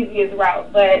take the easiest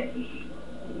route. But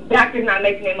doctors not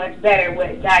making it much better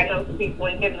with diagnosing people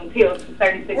and giving them pills for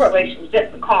certain situations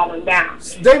just to calm them down.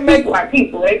 People are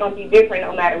people. They're going to be different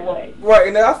no matter what. Right,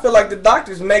 and I feel like the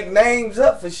doctors make names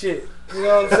up for shit. You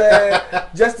know what I'm saying?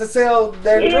 Just to sell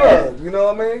their drug. You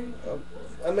know what I mean?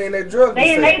 I mean, their drug.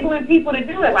 They enabling people to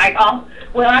do it. Like, oh,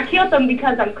 well, I killed them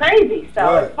because I'm crazy,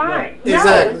 so it's fine. Right. No,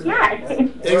 Exactly. it's not.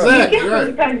 Exactly. You killed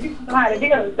them because you know how to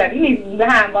deal with stuff. You need to be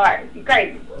behind bars. You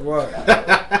crazy. Right.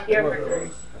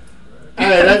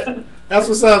 Hey, that's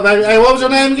what's up, baby. Hey, what was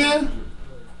your name again?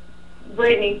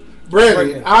 Brittany.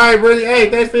 Brittany. All right, Brittany.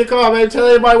 Hey, thanks for your call, baby. Tell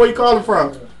everybody where you calling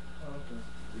from.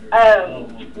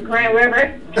 Grand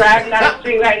River, driving down the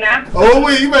street right now. Oh,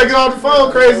 you better get off the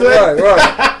phone, crazy. Right.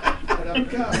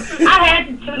 I had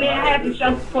to tune in. I had to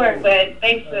show support, but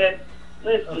thanks for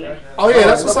listening. Oh, yeah,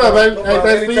 that's what's up, baby. Hey,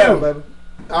 thanks for you. Baby.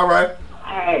 All right.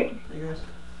 All right.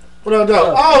 What up,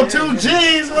 though? Oh, 2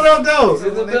 G's. What up, though?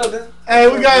 In the building. Hey,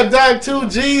 we got Doc 2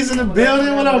 G's in the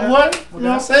building. What up, boy? You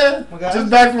know what I'm saying?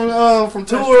 Just back from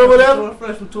tour or whatever. You know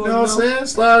what I'm saying?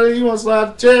 Slide in. You want to slide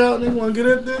the chair out? You want to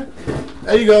get up there?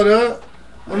 There you go, Doc.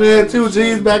 I mean, 2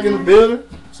 G's back in the building.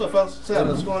 What's up, fellas?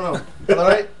 What's going on? All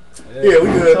right? Yeah, we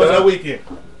good. How was that weekend?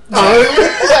 We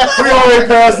already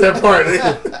passed that part.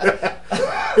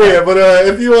 Yeah, but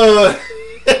if you on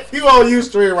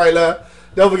uStream right now,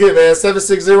 don't forget, man,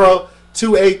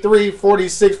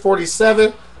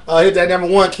 760-283-4647. Hit that number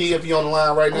 1 key if you're on the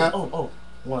line right now. Oh,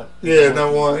 1. Yeah,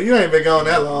 number 1. You ain't been gone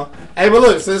that long. Hey, but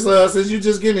look, since you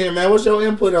just getting here, man, what's your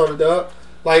input on it, dog?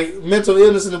 Like mental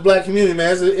illness in the black community,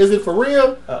 man. Is it for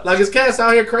real? Like, is cats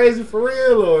out here crazy for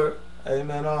real, or? Hey,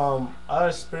 man, I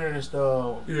experienced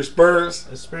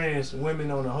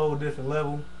women on a whole different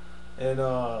level, and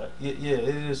yeah,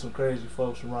 it is some crazy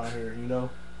folks around here, you know.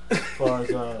 As far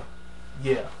as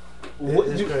yeah,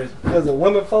 it's crazy. Because of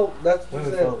women folk, that's what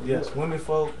women folk. Yes, women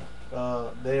folk.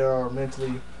 They are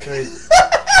mentally crazy.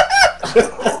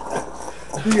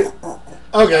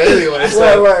 Okay, anyway. Right.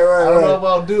 I don't know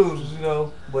about dudes, you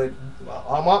know, but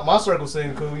my circle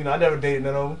seem cool. You know, I never dated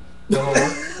none of them.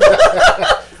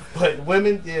 But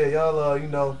women, yeah, y'all, you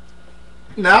know.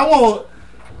 Now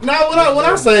when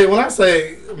I say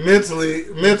mental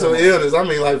illness, I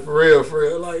mean like for real,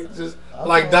 like just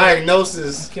like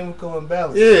diagnosis, chemical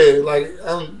imbalance. Yeah, like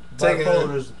I'm taking.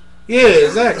 Bipolarism. Yeah,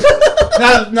 exactly.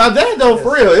 now that though,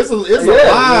 for real, it's a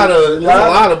lot of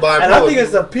bipolar. And I think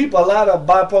it's a lot of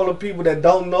bipolar people that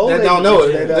don't know. That don't know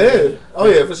it. Yeah. Oh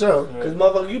yeah, for sure. Because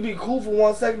motherfucker, you be cool for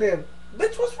 1 second, then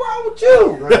bitch, what's wrong with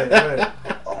you? Right.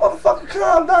 Oh motherfucker,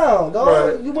 calm down, dog.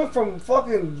 Right. You went from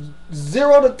fucking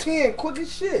 0 to 10 quick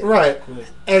as shit. Right.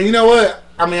 And you know what?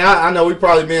 I mean, I know we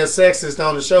probably being sexist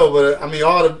on the show, but I mean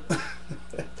all the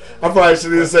I probably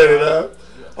shouldn't have said it up.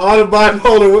 All the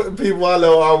bipolar people I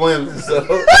know are women, so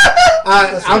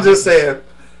I'm just saying.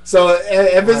 So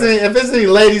if it's any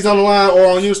ladies on the line or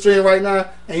on uStream right now,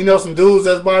 and you know some dudes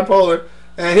that's bipolar,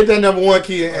 and hit that number 1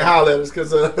 key and holler at us,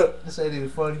 cause this ain't even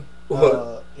funny.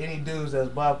 Any dudes that's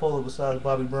bipolar besides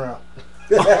Bobby Brown.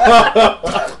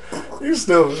 You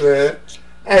stupid, man.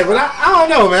 Hey, but I don't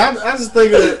know, man. I just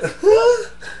think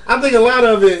I think a lot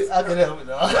of it. I can help it,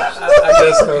 dog. I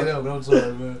guess so. I can help it. I'm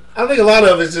sorry, man. I think a lot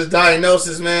of it's just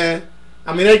diagnosis, man.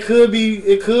 I mean, it could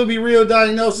be real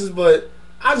diagnosis, but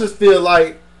I just feel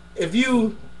like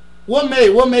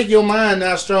what make your mind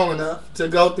not strong enough to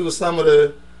go through some of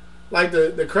the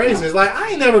craziness. Like I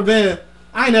ain't never been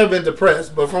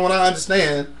depressed, but from what I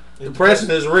understand, depression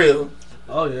is real.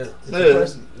 Oh yeah. Yeah,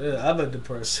 I've been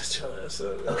depressed. Shut your ass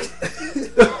up.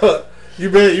 You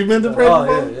been depressed before?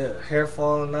 Oh yeah. Hair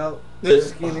falling out,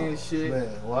 skinny and shit. Man,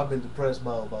 well I've been depressed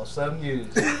about 7 years.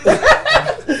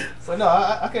 But no,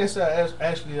 I can't say I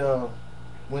actually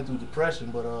went through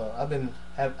depression, but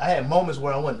I had moments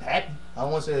where I wasn't happy. I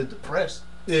don't want to say depressed.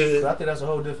 Yeah. But I think that's a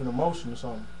whole different emotion or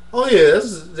something. Oh yeah,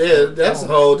 that's a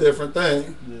whole different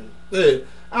thing. Yeah.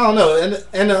 I don't know,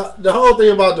 and the whole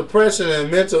thing about depression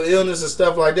and mental illness and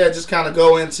stuff like that just kind of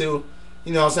go into,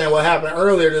 you know what I'm saying, what happened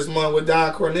earlier this month with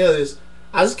Don Cornelius.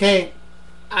 I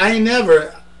ain't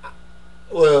never,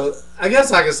 well, I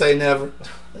guess I could say never.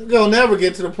 I'm gonna never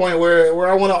get to the point where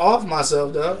I want to off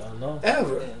myself, though. I know.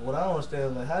 Ever. Man, what I don't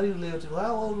understand is like, how do you live to,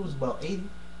 how old was about 80?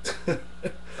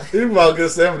 He's about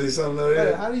good 70 something though,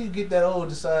 yeah. How do you get that old,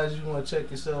 decides you want to check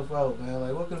yourself out, man?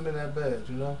 Like, what could have been that bad,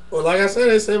 you know? Well, like I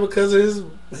said, they say because of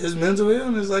his mental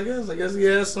illness, I guess he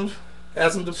has some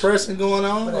depression going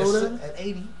on But over there. at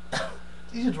 80,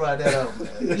 you should ride that out, man.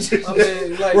 I mean,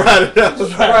 like, Ride it out.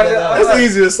 Ride it out. It's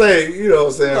easy to say, you know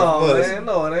what I'm saying. no, man,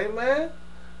 no, it ain't, man.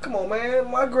 Come on, man.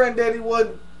 My granddaddy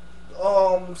wasn't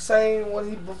saying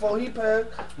before he passed.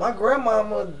 My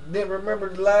grandmama didn't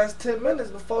remember the last 10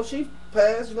 minutes before she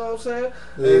passed. You know what I'm saying?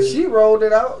 Yeah. And she rolled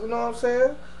it out. You know what I'm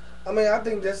saying? I mean, I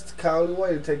think that's the cowardly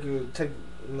way to take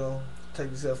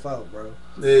yourself out, bro.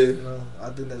 Yeah. You know, I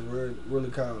think that's really, really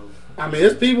cowardly. I mean,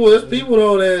 it's people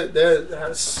though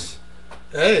that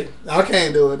hey, I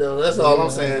can't do it though. That's all I'm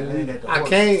saying. I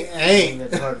ain't.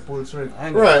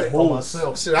 Right. For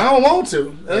myself. Shit, I don't want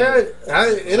to.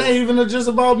 It ain't even just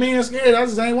about being scared. I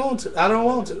just ain't want to. I don't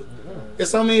want to. There's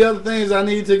so many other things I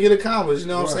need to get accomplished. You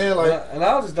know what I'm saying? Like, and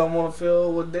I just don't want to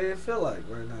feel what they feel like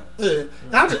right now. Yeah.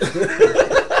 I just,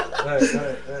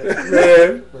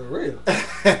 Man, for real.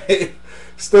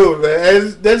 Stupid,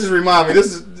 man. That just remind me.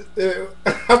 This is.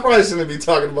 I probably shouldn't be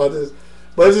talking about this,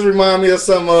 but it just remind me of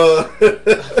some my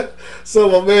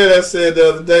man that said the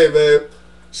other day, man.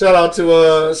 Shout out to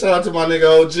my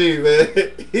nigga OG, man.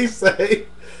 He said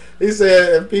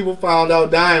if people found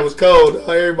out dying was cold,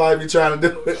 everybody be trying to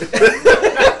do it.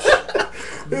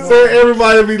 He said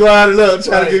everybody be lining up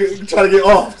trying to get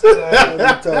off. Man.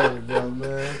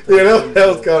 Yeah, that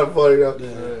was kind of funny though.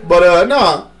 Yeah. But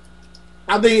no,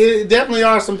 I think it definitely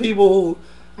are some people who,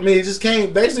 I mean, just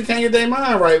can't get their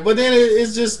mind right. But then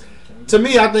it's just, to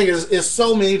me, I think it's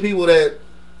so many people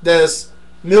that's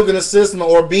milking the system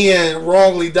or being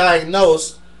wrongly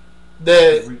diagnosed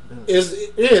that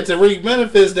to reap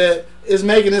benefits that is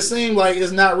making it seem like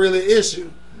it's not really an issue.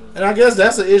 And I guess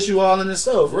that's an issue all in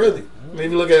itself, really. I mean,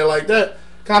 if you look at it like that.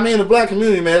 I mean, in the black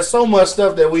community, man, there's so much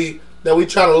stuff that we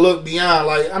try to look beyond.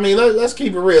 Like, I mean, let's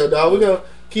keep it real, dog. We're gonna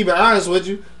keep it honest with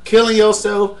you. Killing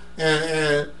yourself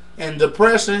and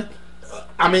depression.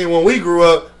 I mean, when we grew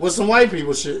up with some white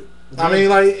people shit. I mean,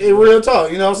 like, it real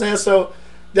talk. You know what I'm saying? So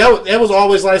that was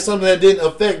always like something that didn't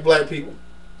affect black people.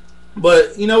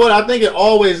 But you know what? I think it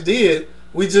always did.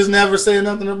 We just never said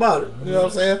nothing about it. You know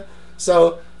what I'm saying?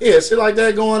 So yeah, shit like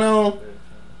that going on.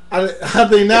 I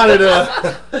think now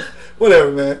that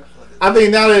whatever, man. I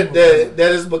think now that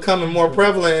is becoming more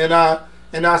prevalent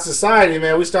in our society,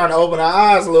 man. We starting to open our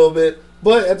eyes a little bit,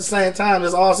 but at the same time,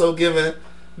 it's also giving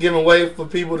way for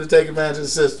people to take advantage of the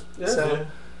system. Yeah. So,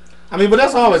 I mean, but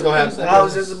that's always gonna happen. I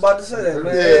was just about to say that,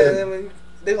 man. Yeah. I mean,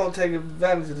 they're gonna take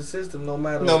advantage of the system no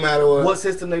matter what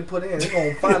system they put in. They're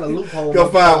gonna find a loophole. Go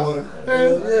find one.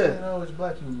 Yeah. It's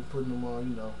black people putting them on,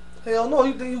 you know. Hell no,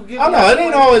 you think you give? I know it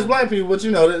ain't always black people, but you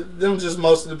know them just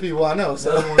most of the people I know.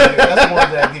 So that's the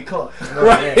ones that get caught.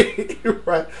 Right,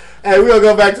 right. Hey, we're gonna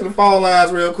go back to the phone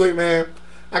lines real quick, man.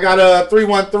 I got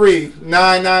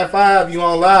 313-995. You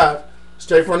on live?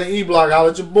 Straight from the E Block. I'll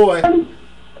let your boy.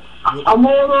 I'm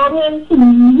on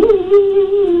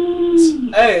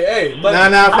Hey, but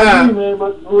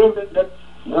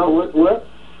 995. What?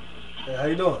 Hey, how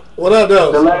you doing? What up,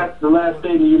 though? The last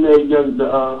statement you made,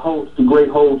 the great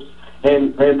host,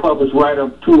 and published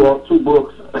write-up two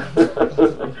books.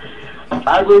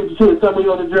 I agree with you too. Some of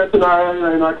you on the dress in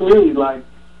our community, like,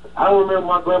 I don't remember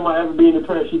my grandma ever being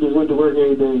depressed. She just went to work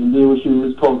every day and did what she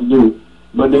was supposed to do.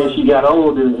 But then she got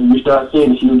older, and you start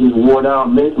seeing that she was just wore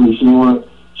down mentally. She didn't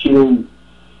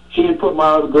put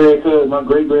my great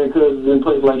grandcousins in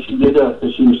place like she did us,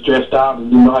 because she was stressed out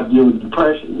and didn't know how to deal with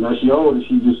depression. Now she older,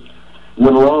 she just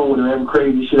went along with whatever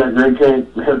crazy shit her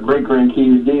great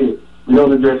grandkids did. We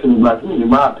don't address any black community, in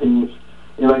my opinion.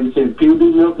 And like you said, people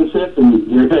do milk the system.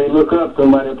 Every time you look up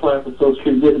somebody applying for Social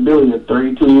Security disability at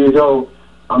 32 years old,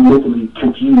 I'm mentally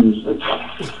confused. Then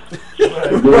we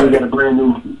got a brand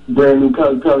new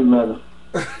Pelly letter.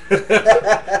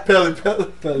 Pelly. You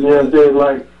know what I'm saying?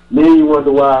 Like, then you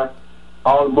wonder why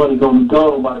all the money gonna be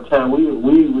gone by the time we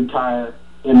retire,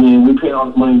 and then we pay all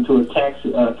this money to a tax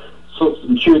Social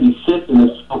Security system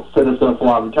that's supposed to set us up for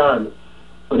our retirement.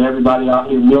 But everybody out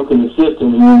here milking the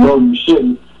system, and you know you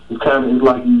shouldn't. It's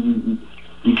like you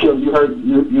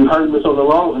heard this on the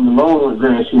loan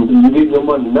grant scheme. You get your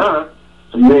money now,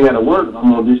 so you ain't got to work.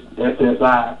 I'm on this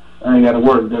SSI. I ain't got to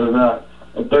work.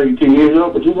 At 32 years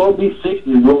old, but you won't be 60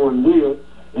 and going real,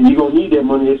 and you gonna need that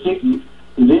money at 60.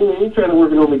 And then you ain't trying to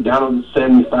work at no McDonald's at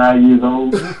 75 years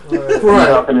old. Right.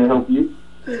 How can I help you?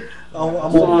 I'm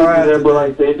on fire. But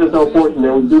like it's just unfortunate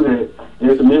that we do that. And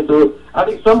it's a mental. I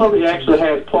think some of it actually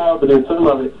has flaws, but then some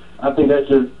of it, I think that's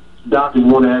just doctors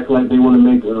want to act like they want to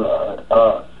make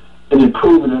an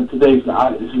improvement in today's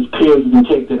life. This is pills you can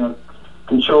take that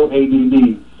control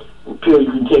ADD, pills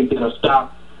you can take that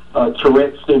stop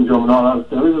Tourette syndrome and all that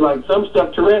stuff. It's like some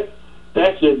stuff Tourette,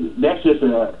 that's just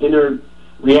an inner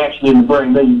reaction in the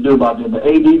brain. Nothing you can do about that. But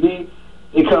ADD,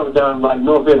 it comes down like,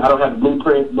 no offense, I don't have a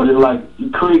blueprint, but it's like you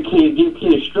create kids, give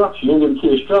kids structure. You don't give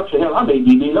kids structure. Hell, I'm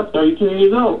ADD. I'm 32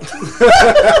 years old.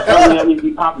 I need to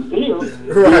be popping pills.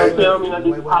 You know what I'm saying? I mean, I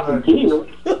need to be popping pills.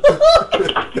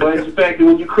 But it's the fact that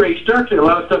when you create structure, a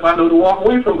lot of stuff I know to walk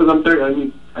away from because I'm 30. I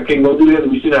mean, I can't go do that. Let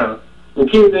me sit down. When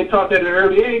kids they taught that at an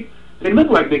early age, they look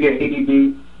like they get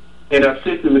ADD, and our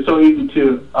system is so easy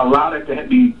to allow that to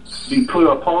be put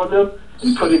upon them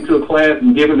and put into a class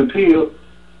and given the pill.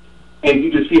 And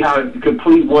you just see how it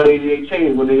complete 188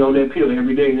 change when they on that pill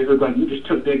every day. And it looks like you just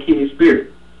took that kid's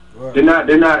spirit. Right.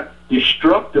 They're not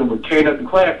destructive or tearing up the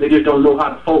class. They just don't know how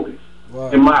to focus,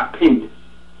 right. In my opinion.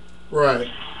 Right.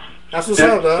 That's what's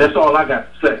up, though. That's all I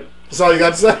got to say. That's all you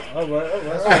got to say? All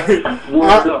right.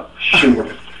 Word up. Sure.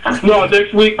 No,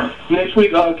 next week,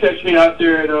 catch me out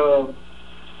there at, I'm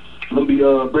going to be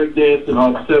breakdancing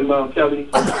on 7 Mile Kelly.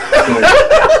 So,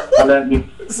 let me.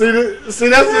 See, that's the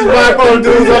bipolar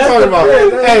dudes I'm talking about.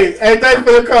 Hey, thanks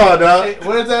for the call, dog. Hey,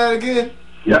 what is that again?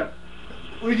 Yeah.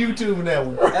 We're YouTubing that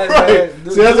one. Right.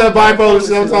 See, that's that bipolar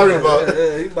shit I'm talking about.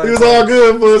 He was all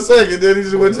good for a second, then he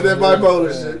just went to that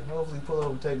bipolar shit. Hopefully pull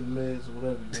over, take the meds or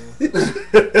whatever you're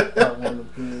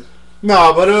doing.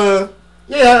 No, but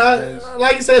yeah,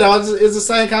 like you said, it's the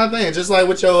same kind of thing. Just like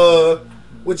with your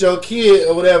kid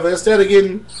or whatever, instead of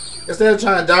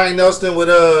trying to diagnose them with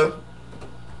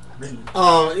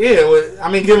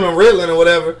giving them Ritalin or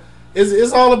whatever,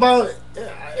 it's all about.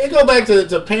 It go back to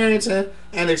parenting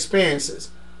and experiences.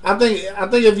 I think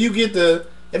if you get the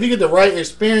right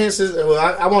experiences,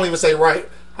 well, I won't even say right.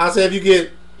 I'll say if you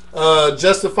get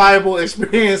justifiable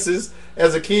experiences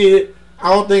as a kid,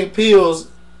 I don't think you're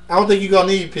gonna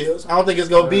need pills. I don't think it's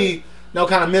gonna be no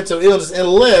kind of mental illness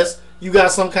unless you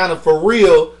got some kind of for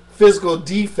real physical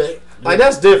defect. Like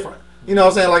that's different. You know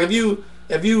what I'm saying? Like if you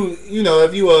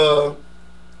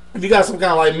got some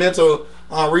kind of like mental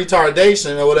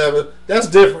retardation or whatever, that's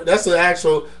different. That's an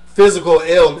actual physical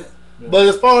ailment. Yeah. But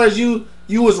as far as you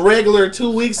was regular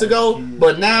 2 weeks ago,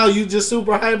 but now you just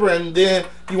super hyper and then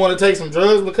you want to take some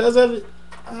drugs because of it,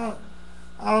 I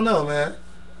don't know, man. You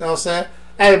know what I'm saying?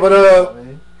 Hey, but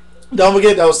don't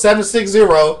forget though,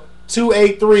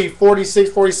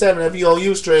 760-283-4647 if you on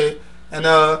uStream. And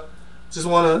just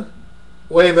want to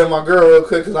wave at my girl real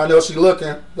quick because I know she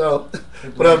looking. So,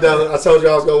 what up, though? I told you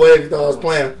I was going to wave. You thought I was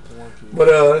playing. But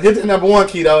hit that number 1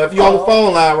 key, though. If you're on the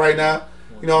phone line right now,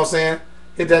 you know what I'm saying?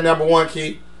 Hit that number 1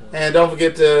 key. And don't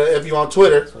forget to, if you're on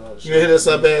Twitter, you can hit us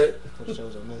up at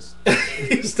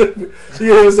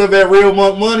Real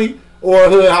Monk Money or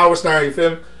Hood Howard Stern, you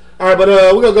feel me? All right, but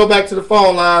we're going to go back to the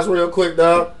phone lines real quick,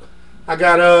 dog. I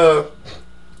got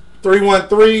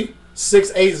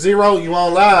 313-680. You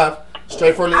on live.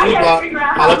 Straight from the E-Block.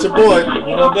 Holla at your boy.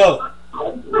 What up, though?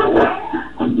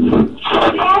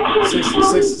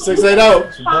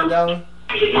 680. She butt down?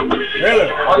 Really?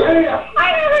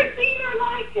 I never seen her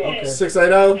like it. Okay.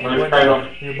 680.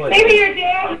 Maybe your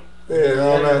dad. Yeah,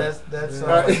 all right. That's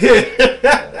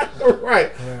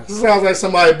right. This sounds like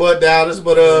somebody butt down this,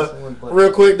 but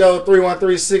real quick though,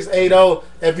 313-680.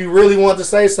 If you really want to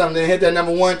say something, then hit that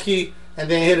number 1 key and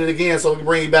then hit it again so we can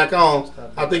bring you back on.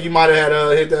 I think you might have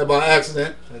had hit that by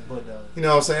accident. You know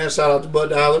what I'm saying? Shout out to Butt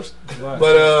Dollars. Right.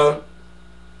 But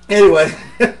anyway,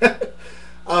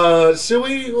 should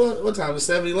we? What time is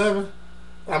 7:11?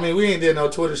 I mean, we ain't did no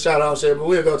Twitter shout out yet, but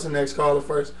we'll go to the next caller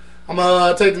first. I'm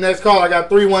gonna take the next call. I got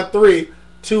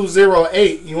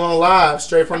 313-208. You on live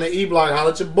straight from the E-Block?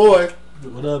 Holla at your boy.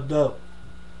 What up, though?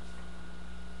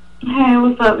 Hey,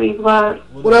 what's up, E-Block?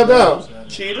 What up, though?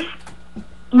 Cheater?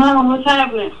 No, what's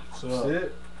happening?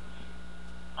 Shit.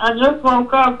 I just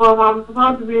woke up. I'm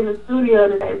supposed to be in the studio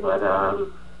today, but I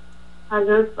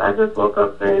just woke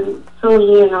up and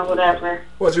tuned in or whatever.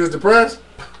 What, you was depressed?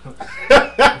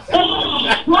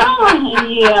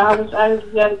 Yeah, I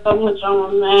just got so much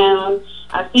on my mind.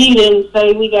 I see you didn't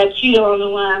say we got cheated on the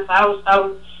line, so I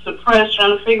was depressed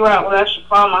trying to figure out what I should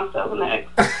call myself next.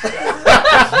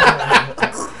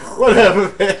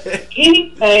 Whatever, man.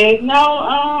 Anyway,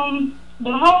 no,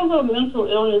 the whole little mental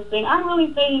illness thing, I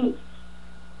really think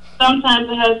sometimes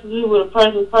it has to do with a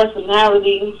person's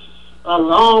personality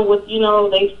along with,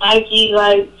 their psyche.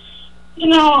 Like,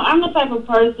 I'm the type of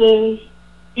person,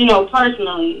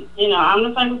 personally, I'm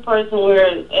the type of person where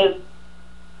as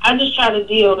I just try to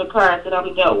deal with the cards that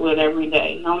I'm dealt with every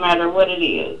day, no matter what it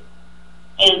is.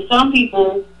 And some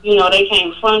people, they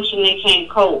can't function, they can't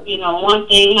cope. One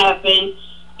thing happened,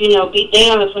 be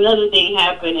damned if another thing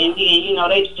happened, and then,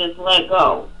 they just let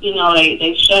go.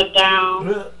 They shut down.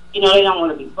 They don't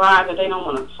want to be bothered. They don't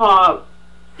want to talk.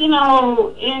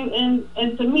 And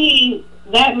to me,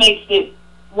 that makes it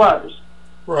worse.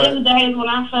 Right. There's days when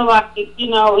I feel like,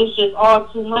 it's just all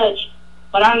too much.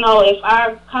 But I know if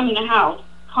I come in the house,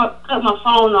 cut my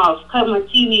phone off, cut my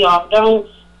TV off, don't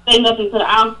say nothing to the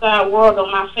outside world or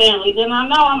my family, then I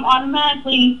know I'm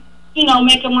automatically,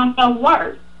 making myself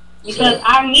worse. Because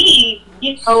I need,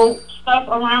 stuff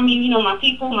around me, my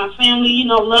people, my family,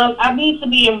 love. I need to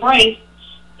be embraced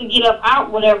to get up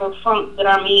out whatever funk that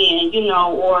I'm in,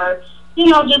 or,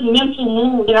 just mental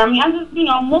mood that I'm in. I just,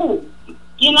 move,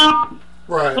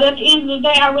 Right. But at the end of the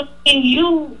day, I really think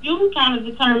you kind of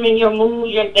determine your mood,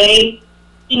 your day,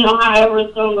 however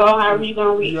it's going to go, however you're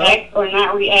going to react or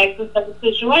not react to such a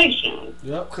situation.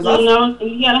 Yep. So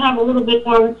you got to have a little bit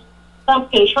more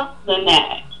self-control than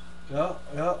that. Yep.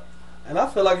 And I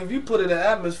feel like if you put it in an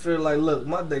atmosphere like, look,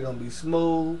 my day going to be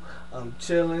smooth, I'm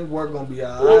chilling, work going to be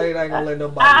all right, I ain't going to let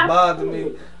nobody bother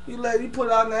me. You put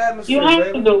it out in the atmosphere, you have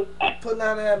baby. to do that. Put it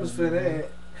out in the atmosphere there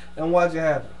and watch it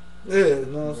happen. Yeah. You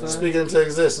know what I'm saying? Speaking into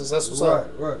existence. That's what's up.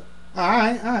 Right. All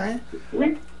right.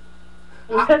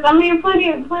 Because plenty of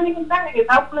days. I want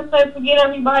to say forget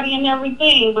everybody and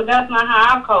everything, but that's not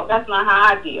how I cope. That's not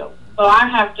how I deal. So I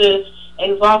have to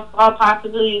exhaust all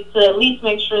possibilities to at least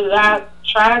make sure that I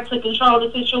try to control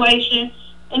the situation.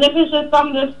 And if it's just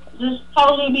something that's just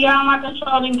totally beyond my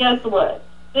control, then guess what?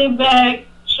 Sit back,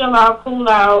 chill out, cool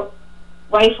out,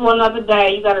 wait for another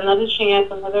day. You got another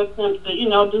chance, another attempt to,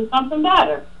 do something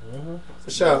better.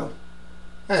 For sure.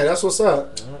 Hey, that's what's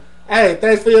up. Hey,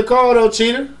 thanks for your call, though,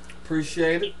 Cheater.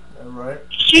 Appreciate it. All right.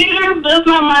 Cheater, that's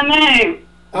not my name.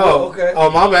 Oh, okay. Oh,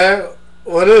 my bad.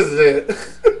 What is it?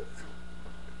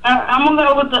 I'm going to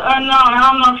go with the unknown. I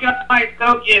don't know if y'all like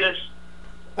go-getters.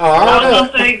 Oh, I I don't was know.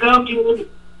 going to say go-getters.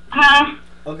 Huh?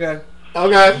 Okay.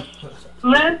 Okay. Y'all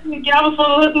was supposed to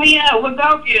look me up with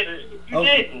go-getters. You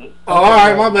didn't. Oh, all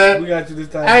right, my bad. We got you this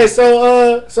time. Hey,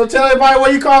 so tell everybody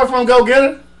where you calling from, Go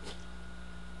Getter.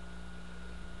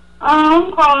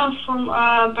 I'm calling from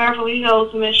Beverly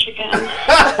Hills, Michigan. What?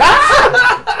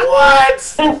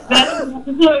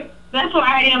 That's where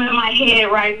I am in my head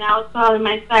right now. It's all in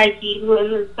my psyche, who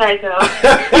is a psycho.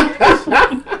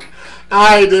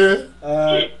 I do.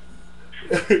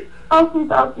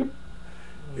 Okay.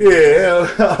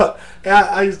 Yeah.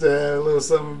 I used to have a little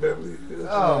something in Beverly Hills.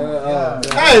 Oh,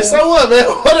 Hey, so what, man?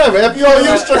 Whatever. If you on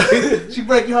uStream, She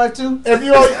break your heart too? if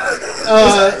you on,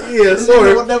 yeah,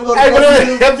 sorry. Never go to Hey, but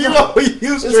Beverly if you on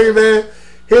uStream, man,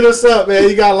 hit us up, man.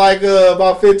 You got like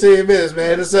about 15 minutes, man.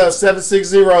 Hit us up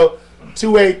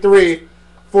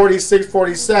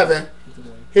 760-283-4647.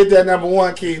 Hit that number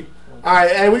 1 key. All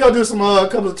right, hey, we gonna do some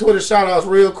couple of Twitter shout outs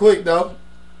real quick though.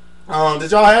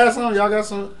 Did y'all have some? Y'all got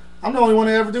some? I'm the only one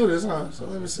that ever do this, huh? So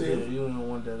let me see. Yeah, you don't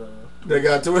want that. They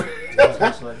got Twitter. Like,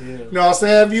 yeah. You know what I'm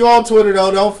saying? If you on Twitter though,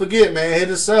 don't forget, man,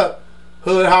 hit us up.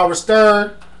 Hood Howard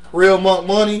Stern, Real Monk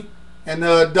Money, and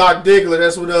Doc Diggler.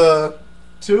 That's with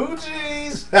 2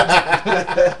 G's. All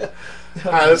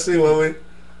right, let's see what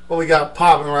we got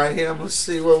popping right here. Let's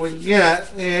see what we got.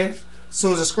 Yeah. As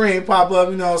soon as the screen pop up,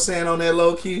 you know what I'm saying, on that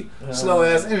low key, slow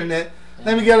ass internet.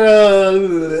 Let me get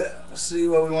let's see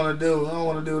what we want to do. I don't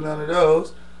want to do none of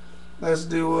those. Let's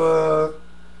do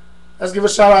let's give a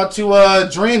shout out to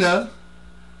Drina.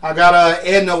 I got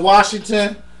Edna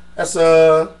Washington. That's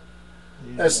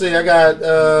let's see, I got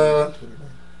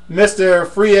Mr.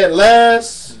 Free at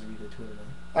Last.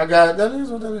 I got that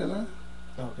is what that is, huh?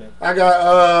 Okay. I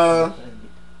got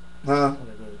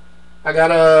I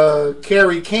got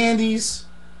Carrie Candies,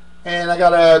 and I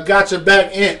got Gotcha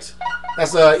Back Int.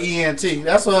 That's ENT.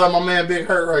 That's my man Big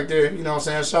Hurt right there. You know what I'm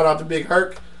saying? Shout out to Big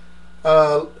Hurt.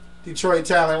 Detroit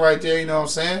talent right there, you know what I'm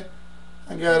saying?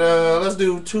 I got let's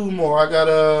do 2 more. I got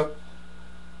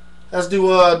let's do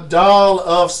Doll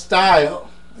of Style.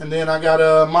 And then I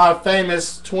got My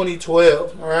Famous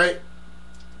 2012. Alright?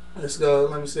 Let's go.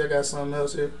 Let me see, I got something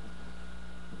else here.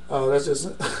 Oh, that's just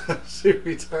she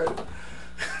retarded.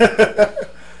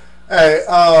 Hey,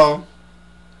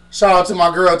 shout out to my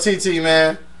girl TT,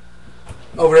 man.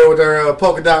 Over there with her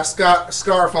polka dot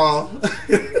scarf on.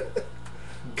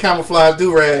 Camouflage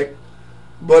do-rag.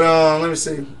 But let me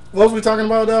see. What was we talking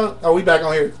about though? Oh, we back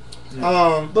on here.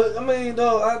 Yeah. But I mean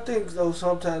though, I think though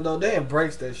sometimes though they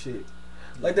embrace that shit.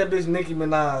 Like that bitch Nicki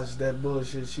Minaj, that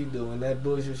bullshit she doing, that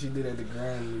bullshit she did at the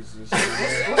Grammys and shit.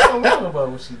 Man. What's so wrong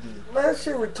about what she did? Man, that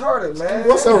shit retarded, man.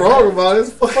 What's so wrong about it?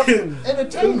 It's fucking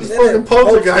Entertainment. fucking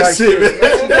poltergeist shit,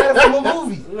 She got man. it from a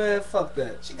movie. Man, fuck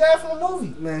that. She got it from a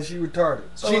movie. Man, she retarded.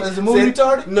 So She is the movie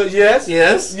retarded? No, yes.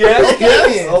 Yes. Yes.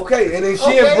 Okay. Okay, and then she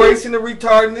Okay. embracing the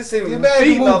retardedness and Get mad at the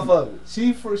feeding off movie. of it.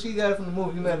 She got it from the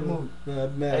movie. You mad at the movie?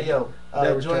 Man, Hey yo,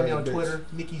 that join me retarded on bitch. Twitter.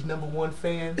 Nikki's #1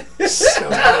 fan.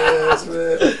 Yes,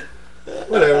 man.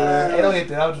 Whatever, man. Hey, don't hit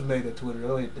that. I just made that Twitter.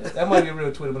 Don't hit that. That might be a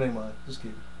real Twitter, but ain't mine. Just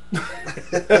kidding.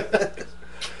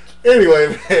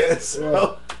 Anyway, man.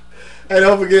 So, hey,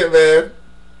 don't forget, man.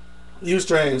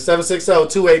 uStream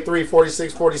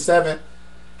 760-283-4647.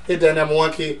 Hit that number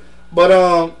one key. But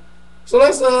so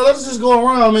let's just go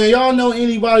around, man. Y'all know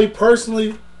anybody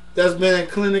personally that's been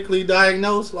clinically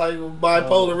diagnosed like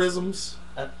bipolarisms?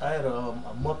 I had a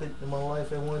Muppet in my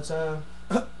life at one time.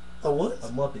 A what? A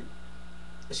Muppet.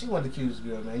 She wasn't the cutest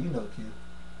girl, man. You know Q.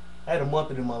 I had a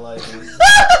Muppet in my life. And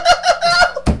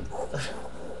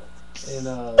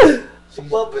she,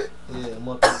 Muppet? Yeah,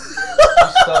 Muppet. She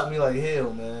stalked me like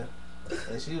hell, man.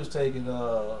 And she was taking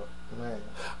man.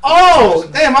 Oh,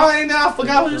 damn! I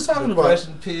forgot what you were talking about.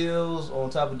 Depression pills on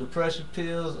top of depression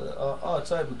pills, all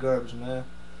type of garbage, man.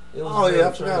 It was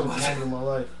I forgot about that in my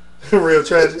life. Real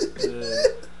tragic. Yeah.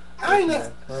 I mean,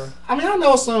 I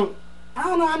know some. I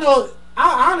don't know.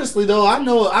 Honestly though, I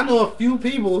know a few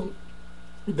people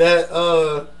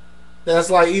that that's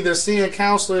like either seeing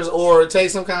counselors or take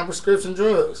some kind of prescription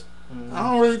drugs. Mm-hmm. I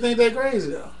don't really think they're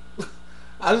crazy though.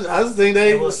 I just think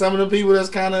some of the people that's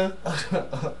kind of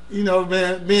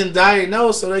being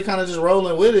diagnosed, so they kind of just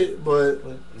rolling with it. But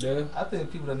yeah, I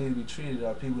think people that need to be treated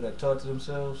are people that talk to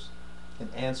themselves and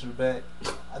answer back.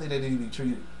 I think they need to be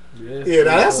treated. Yeah,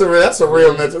 now that's a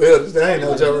real mental illness. That ain't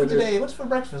no joke right there. Today, what's for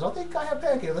breakfast? I think I have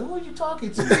pancakes. Like, who are you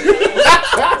talking to?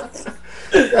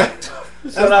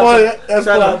 Shout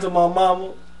out to my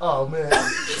mama. Oh man.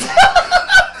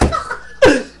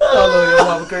 I love your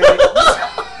mama crazy.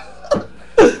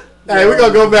 Hey, we're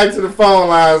gonna go back to the phone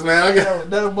lines, man. I got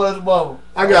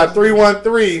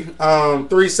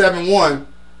 313-371.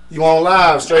 You on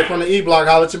live, straight from the E Block.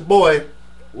 Holla at your boy.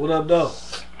 What up, though?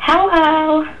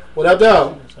 Hello. What up,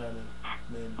 though?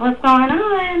 What's going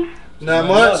on? Not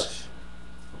much.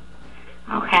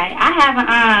 Okay,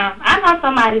 I know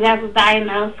somebody that was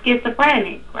diagnosed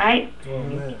schizophrenic, right? Oh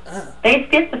man. They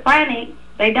schizophrenic.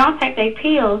 They don't take their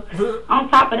pills. On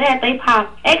top of that, they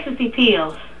pop ecstasy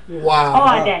pills. Wow.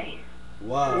 All day.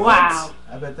 Wow.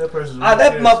 I bet that person's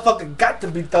that motherfucker got to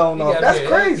be thrown off. That's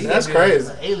crazy. That's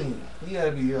crazy. An alien. He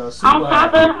gotta be on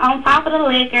top of the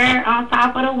liquor, on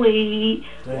top of the weed,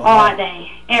 all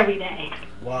day, every day.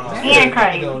 Wow. And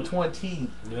crazy. On 20.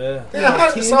 Yeah.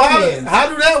 How do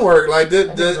that work? Like, do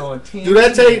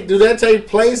that take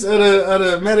place at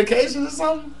a medication or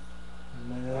something?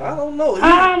 I don't know.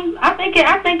 I think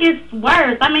it's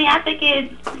worse. I mean, I think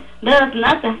it does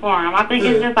nothing for them. I think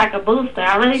it's just like a booster.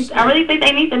 I really think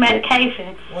they need the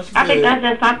medication. I think that's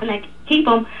just something that keep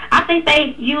them. I think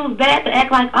they use that to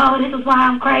act like, oh, this is why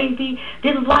I'm crazy.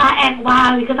 This is why I act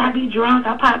wild because I be drunk.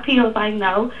 I pop pills. Like,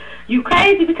 no, you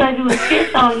crazy because you was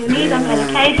schizo and you need a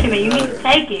medication and you need to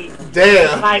take it.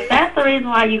 Damn. Like, that's the reason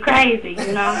why you crazy.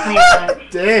 You know what I'm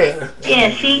saying? Damn. Yeah,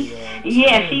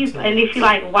 she's and then she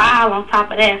like wild on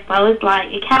top of that. So it's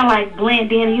like it kind of like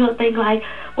blend in, and you'll think like,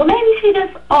 well, maybe she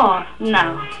just off.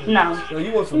 No. So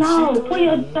you want some no, shit?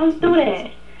 Please don't do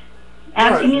that.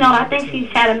 I think she's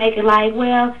trying to make it like,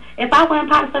 well, if I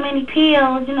wouldn't pop so many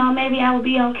pills, maybe I would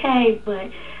be okay. But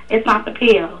it's not the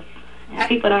pills. And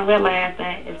people don't realize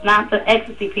that it's not the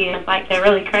ecstasy pills. Like, they're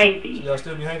really crazy. Y'all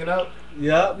still be hanging out?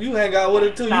 Yeah, you hang out with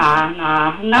it too.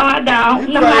 Nah. No, I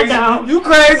don't. I don't. You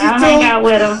crazy too? I hang out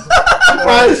with him.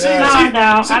 I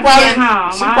don't.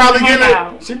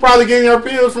 She probably getting her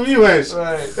pills from you, ain't she?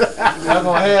 Right. Y'all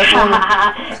gonna have fun.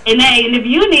 And if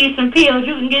you need some pills,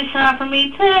 you can get some from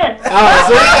me too.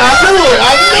 I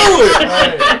knew it.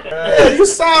 Right. Yeah, you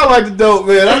sound like the dope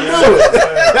man. I knew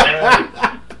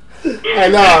it. Hey,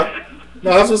 no,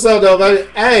 that's what's up, though, baby.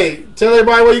 Hey, tell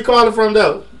everybody where you calling from,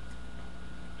 though.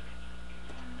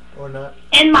 Or not.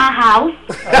 In my house.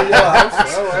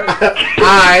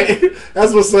 Alright.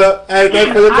 That's what's up. Hey,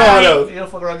 thanks for the call, though. You don't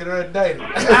fuck around and get her indicted.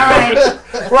 Alright.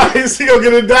 Right, she gonna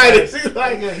get indicted. She's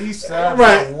like, east side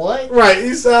by what? Right,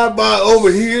 east side by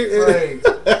over here. Right.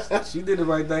 She did the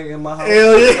right thing in my house.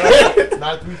 Hell yeah.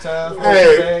 Not 3 times.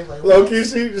 Hey, low key,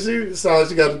 she sounds like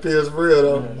she got the pills for real,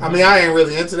 though. I mean, I ain't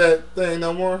really into that thing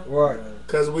no more. Right.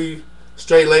 Because we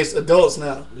straight-laced adults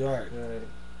now. Right.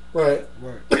 Right.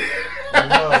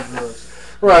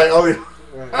 Right. Oh yeah.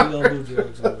 Right. We don't do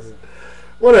drugs over here.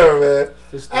 Whatever, man.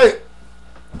 Hey.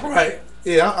 Right.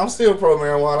 Yeah, I'm still pro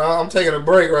marijuana. I'm taking a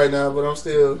break right now, but I'm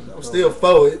still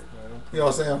for it. You know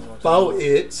what I'm saying? For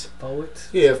it.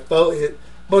 Yeah, for it.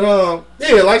 But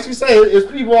yeah, like you say,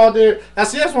 it's people out there.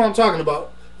 That's what I'm talking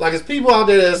about. Like, it's people out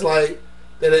there that's like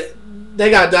that they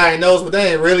got diagnosed, but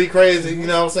they ain't really crazy. You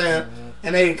know what I'm saying?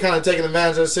 And they kind of taking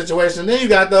advantage of the situation. And then you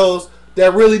got those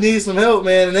that really need some help,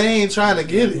 man, and they ain't trying to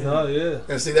get it. Oh yeah.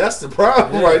 And see, that's the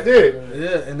problem right there.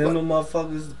 Yeah, and then the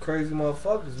motherfuckers, crazy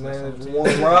motherfuckers, man. If you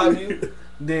want to rob you,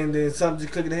 then something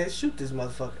just click in the head, shoot this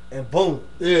motherfucker, and boom.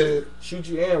 Yeah. Shoot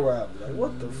you and rob you. Like,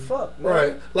 what the fuck, man?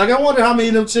 Right. Like, I wonder how many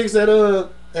of them chicks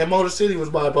at Motor City was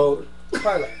bipolar.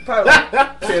 Probably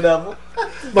like 10 of them.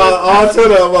 But all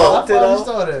 10 of them. I probably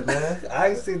saw that, man. I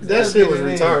ain't seen That shit was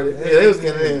retarded. Yeah, they was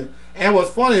getting in. And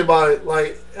what's funny about it,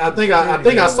 like, I think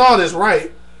I saw this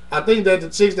right. I think that the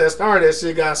chicks that started that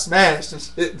shit got smashed and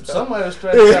shit. Somebody was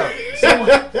stretched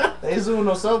out. They zoomed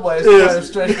on somebody. Somebody was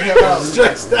stretched the hell out.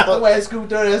 Stretched out. Somebody scooped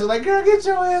their ass like, girl, get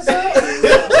your ass out.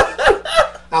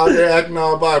 Out there acting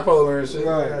all bipolar and shit.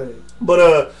 Right.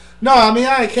 But no, I mean,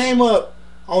 I came up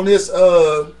on this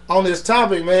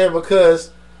topic, man,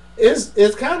 because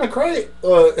it's kind of crazy.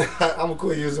 I'm gonna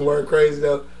quit using the word crazy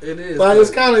though. It is. But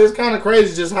it's kind of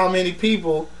crazy just how many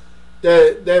people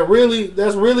that's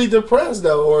really depressed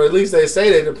though, or at least they say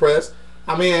they're depressed.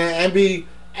 I mean, and be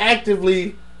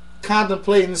actively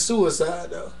contemplating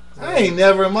suicide though. I ain't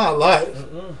never in my life.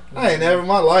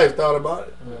 Thought about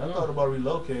it. I thought about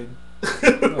relocating.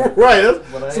 Right,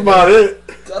 that's about it.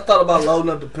 I thought about loading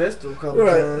up the pistol a couple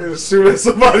times. And shoot at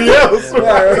somebody else.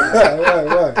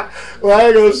 Right. Well, I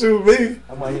ain't gonna shoot me.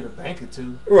 I might hit a bank or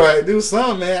two. Right, do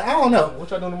something, man. I don't know.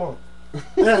 What y'all doing tomorrow?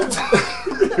 Yeah.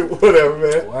 Whatever,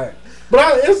 man. Right.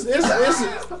 But it's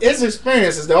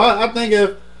experiences though. I think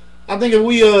if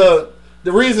we the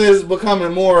reason it's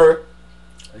becoming more,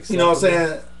 you know what I'm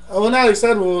saying? Well, not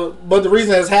acceptable, but the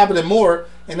reason it's happening more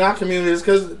in our community is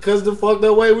because the fucked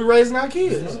up way we raising our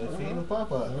kids. Feeding them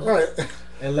Popeye. Right.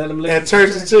 And let them listen. And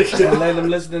church and chicken. And let them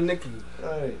listen to Nikki.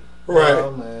 Right. Right.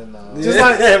 Oh man, no. Just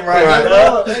like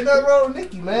Right. Ain't nothing wrong with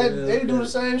Nikki, man. Yeah, they do the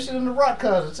same shit in the rock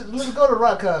concert. Let's go to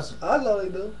rock concert. I know they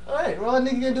do. All right, Ron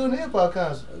Nikki can do in the hip hop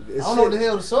concert. I don't know what the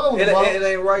hell the song was It about.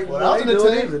 ain't right when they do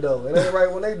it either, though. It ain't right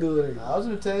when they do it either. I was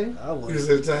entertained. I was. You was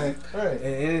entertained. Right. And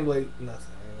anyway, nothing. I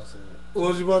ain't gonna say that. What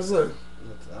was you about to say?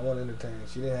 I wasn't entertained.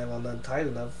 She didn't have on nothing tight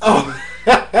enough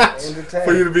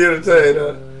for you to be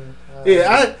entertained.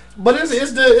 Yeah, but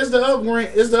it's the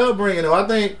upbringing though. I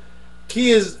think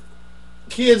kids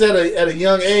at a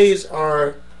young age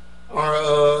are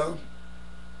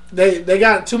they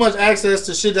got too much access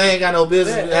to shit they ain't got no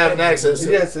business having access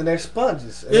to. Yes, and they're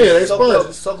sponges. And they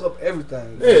sponges. Soak up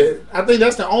everything. Yeah, I think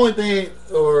that's the only thing,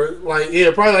 or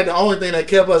probably like the only thing that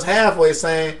kept us halfway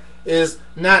sane is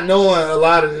not knowing a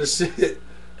lot of this shit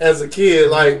as a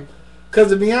kid. Like, cause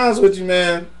to be honest with you,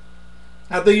 man,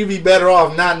 I think you'd be better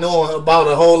off not knowing about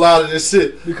a whole lot of this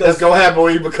shit that's gonna happen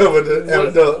when you become an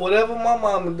adult. Whatever my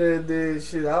mama did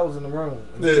shit, I was in the room.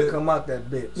 And she come out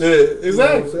that bitch. Yeah,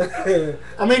 exactly. You know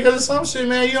I mean, cause some shit,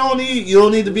 man, you don't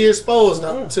need to be exposed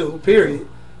to. Period.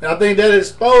 And I think that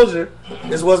exposure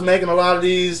is what's making a lot of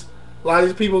these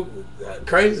people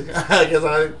crazy. I guess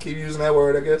I keep using that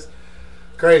word. I guess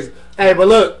crazy. Hey, but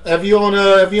look, if you on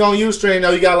uStream, though,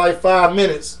 you got like 5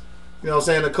 minutes. You know what I'm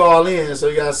saying, to call in. So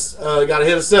you guys got to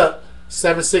hit us up,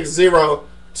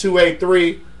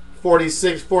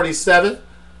 760-283-4647,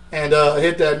 and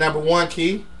hit that number 1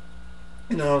 key.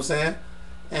 You know what I'm saying?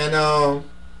 And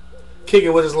kick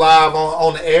it with us live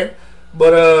on the air.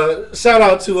 But shout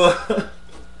out to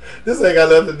this ain't got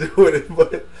nothing to do with it,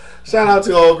 but shout out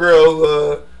to old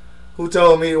girl who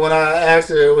told me when I asked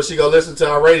her was she gonna listen to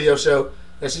our radio show,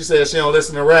 and she said she don't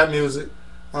listen to rap music.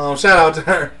 Shout out to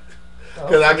her.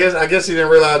 Because I guess she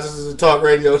didn't realize this is a talk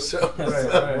radio show.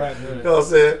 Right. You know what I'm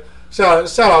saying?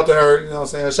 Shout out to her. You know what I'm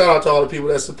saying? Shout out to all the people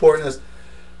that's supporting us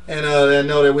and that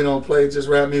know that we don't play just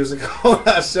rap music on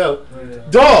our show. Right.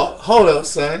 Dog, hold up,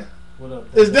 son. What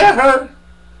up? Is that her?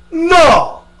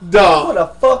 No. Dog. What the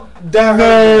fuck? That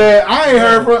man, I ain't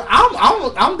heard from.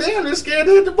 I'm damn near scared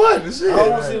to hit the button. Shit. I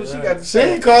don't see what she got to say. She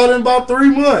ain't called in about 3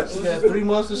 months. She got 3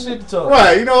 months of shit to talk.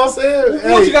 Right, you know what I'm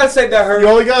saying? What you got to say that hurt? You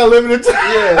only got a limited time.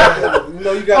 Yeah, you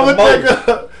know you got I'm going to take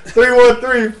up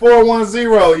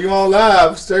 313-410. You on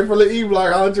live, straight from the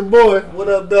E-Block. Holla at your boy. What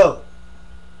up, though?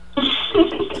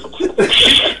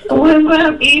 What's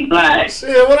up, E-Block?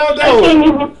 Shit, what up,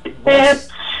 though?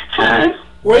 Huh?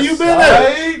 Where you been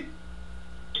at?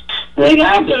 Nigga,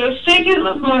 I've been sick as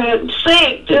a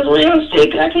sick, just real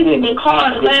sick. I can't even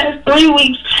call the last 3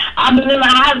 weeks. I've been in the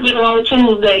hospital on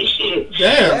Tuesday, shit.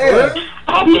 Damn.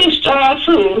 I missed y'all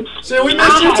too. Shit, we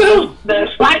missed you too.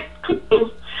 The flight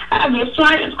crew. I've been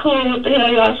flying cool. What the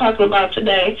hell y'all talking about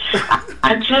today?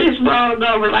 I just rolled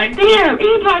over like, damn,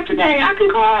 E-Block today. I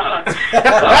can call.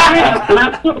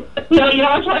 So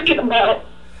y'all talking about.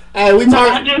 Hey, we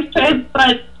talking. I just said,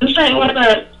 like, say what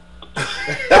up.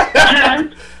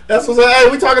 That's what's up. Hey,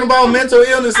 we talking about mental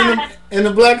illness in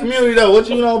the black community though. What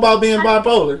you know about being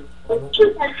bipolar?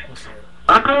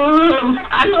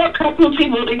 I know a couple of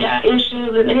people that got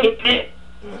issues and they hit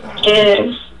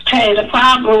and hey, the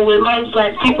problem with most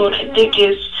black people, they think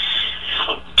is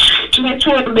they're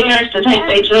too embarrassed to take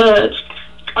their drugs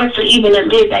or to even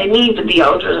admit they need to be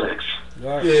on drugs.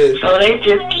 Right. Yeah. So they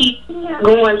just keep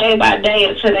going day by day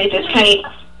until they just can't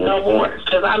no more.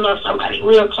 Because I know somebody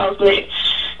real close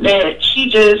that she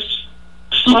just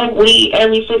smoke weed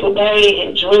every single day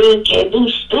and drink and do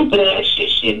stupid ass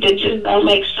shit that just don't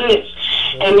make sense.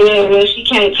 And then when she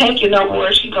can't take it no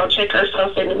more, she go check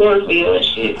herself in the Northville and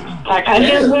shit. Like, I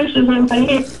just wish it was my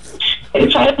head. They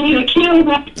told me to kill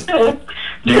myself.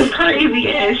 This crazy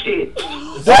ass shit.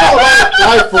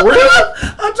 Like for real?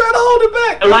 I'm trying to hold it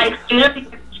back. Like, serious.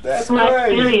 That's like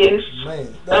crazy. serious. Man,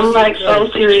 I'm like so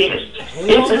serious.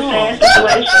 It's a sad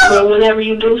situation, but whenever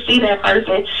you do see that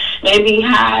person, they be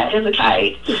high as a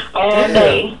kite all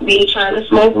day, be trying to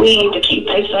smoke weed to keep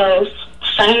themselves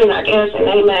sane, I guess, and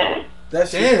they mad.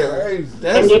 That's crazy.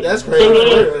 That's crazy. And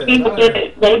then people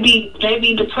they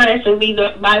be depressed and be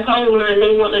bipolar, and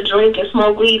they want to drink and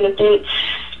smoke weed and think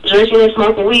drinking and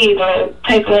smoking weed gonna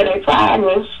take away their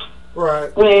problems.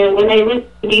 Right. When they really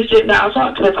be sitting down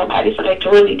talking to somebody so they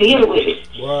can really deal with it.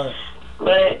 Right.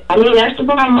 But, I mean, that's the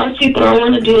problem. Most people don't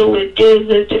want to deal with things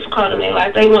that's difficult in their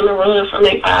life. They want to run from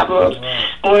their problems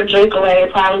or drink away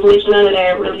their problems, which none of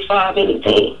that really solve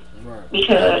anything. Right.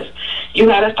 Because you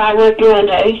got to start working one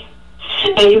day,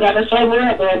 and you got to sober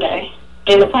up one day.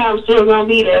 And the problem's still going to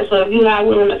be there. So if you're not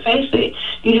willing to face it,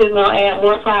 you just going to add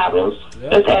more problems.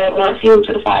 Just add more fuel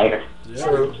to the fire.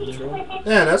 True.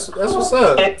 Yeah, that's what's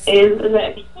up. I'm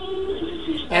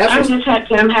just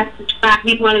happy I'm happy to not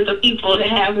be one of the people that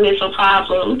have mental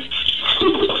problems.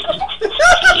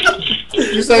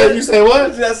 You say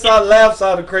what? That sound laughs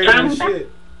out of crazy shit.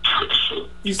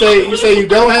 You say you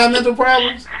don't have mental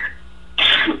problems?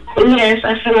 Yes,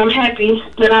 I said I'm happy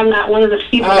that I'm not one of the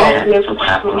people that have mental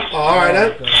problems. All right,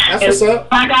 that's what's up.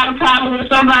 If I got a problem with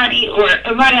somebody, or if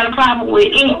I got a problem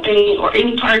with anything or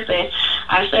any person,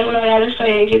 I say what I gotta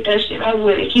say and get that shit over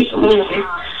with and keep it moving.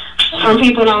 Some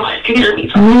people don't like to hear me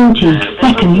talk.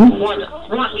 Some people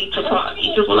want me to talk.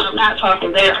 Even when I'm not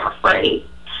talking, they're afraid.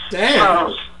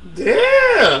 Damn.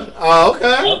 Damn. Oh,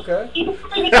 Okay.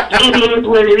 It is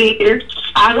what it is.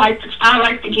 I like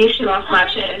to get shit off my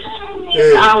chest.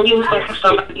 Yeah. I don't give a fuck if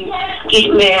somebody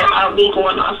get mad about me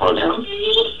going off on them.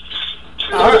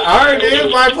 All right, then,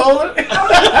 bipolar.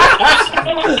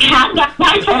 I'm not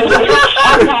bipolar.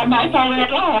 I'm not bipolar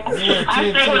at all.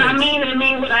 I say what I mean and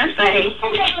mean what I say. I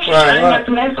don't have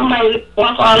to let somebody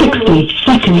walk all over me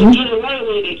and get away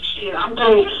with it.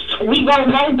 Shit, we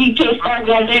gonna be pissed off,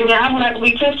 goddamn it. I'm not gonna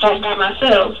be pissed off by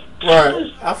myself.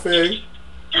 Right, I feel you.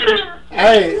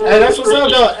 Hey, that's what's up,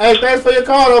 though. Hey, thanks for your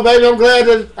call, though, baby. I'm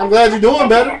glad you're doing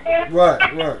better.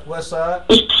 Right. West Side.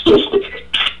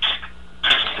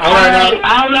 All right, now.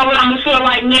 I don't know what I'm gonna feel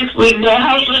like next week, but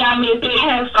hopefully I'm in good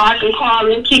health so I can call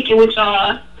and kick it with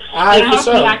y'all. All right, and for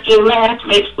sure. hopefully I can laugh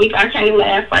next week. I can't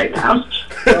laugh right now.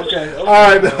 Okay. All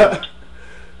right, now.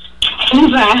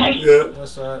 Bye. Yeah.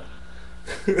 West Side.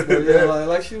 Yeah,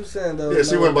 like she was saying though. Yeah,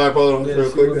 she went bipolar on real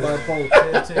quick. Went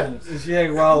bipolar. She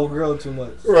ain't wild girl too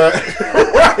much. Right.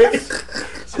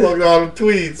 Smoking all them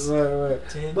tweets. Right.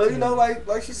 But you know,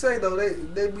 like she say though,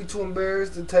 they be too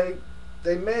embarrassed to take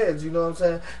they meds, you know what I'm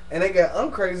saying? And they got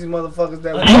uncrazy motherfuckers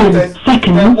that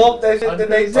want that shit that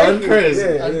they take.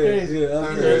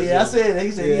 Uncrazy. Yeah, I said that. He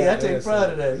said, I take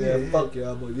pride in that. Yeah, fuck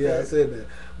y'all, but I said that.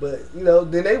 But you know,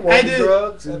 then they want the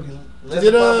drugs. Did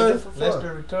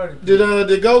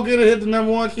Go Get Her hit the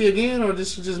 #1 key again, or did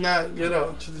she just not get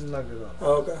off? She just not get off.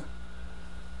 Oh, okay.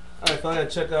 Alright, so I gotta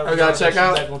check out. I gotta check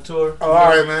out. Back on tour. Oh, all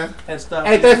right, man. And stop.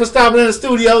 Hey, thanks for stopping in the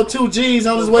studio. 2 G's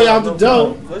on his way out the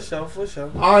door. For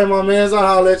sure. All right, my man. I'll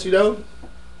holler at you though.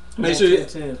 Make sure you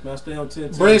stay on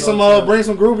 10. bring some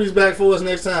groupies back for us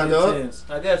next time, dog.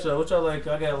 I got you. What y'all like?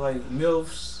 I got like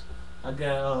MILFs. I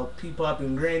got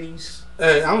P-popping grannies.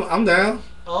 Hey, I'm down.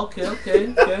 Okay.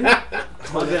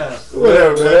 My guy.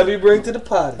 Whatever you bring to the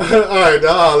party. All right, dog.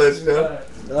 I'll let you know.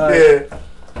 All right. Yeah.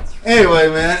 Anyway,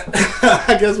 man,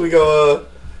 I guess we go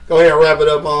ahead and wrap it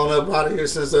up out of here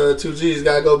since 2G's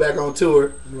got to go back on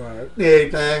tour. Right.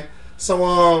 Everything. So,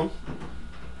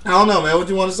 I don't know, man. What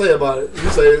you want to say about it? You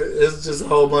say it's just a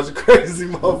whole bunch of crazy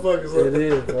motherfuckers. It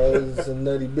is, bro. There's some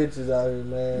nutty bitches out here,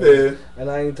 man. Yeah.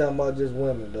 And I ain't talking about just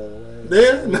women, though, man.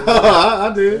 Yeah? No,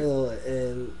 I did. You know,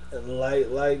 and like,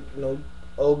 you know,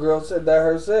 old girl said that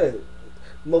her said.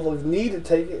 Motherfuckers need to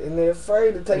take it, and they're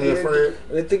afraid to take it. And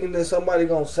they're thinking that somebody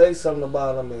gonna say something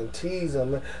about them and tease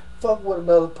them. fuck what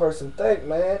another person think,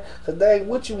 man. Cause they ain't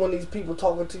with you when these people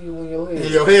talking to you in your head.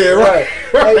 In your head,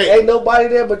 right? Ain't nobody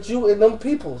there but you and them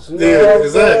peoples. You know what I'm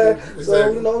saying?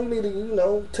 So you know you need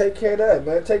to take care of that,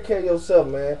 man. Take care of yourself,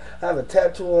 man. I have a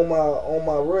tattoo on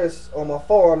my wrist, on my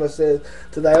forearm that says,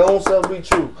 "To thy own self be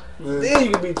true." Then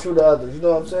you can be true to others. You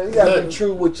know what I'm saying? You gotta be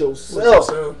true with yourself.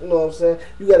 You know what I'm saying?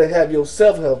 You gotta have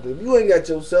yourself healthy. If you ain't got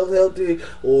yourself healthy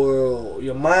or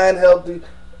your mind healthy,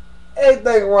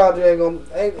 everything around you ain't gonna be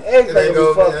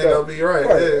fucked up. Gonna be right.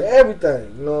 Yeah.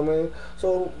 Everything. You know what I mean?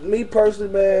 So me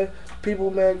personally, man,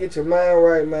 people, man, get your mind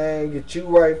right, man. Get you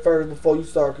right first before you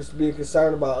start being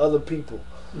concerned about other people.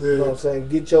 Yeah. You know what I'm saying?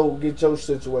 Get your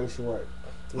situation right.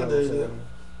 You know what I'm saying?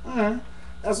 All right,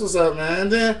 that's what's up, man.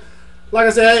 And then, like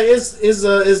I said,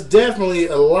 it's definitely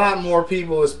a lot more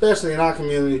people, especially in our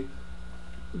community,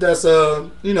 that's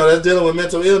that's dealing with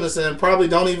mental illness and probably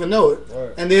don't even know it.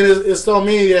 Right. And then it's so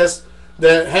many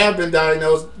that have been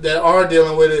diagnosed that are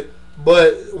dealing with it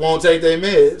but won't take their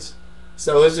meds.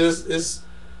 So it's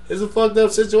a fucked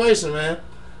up situation, man.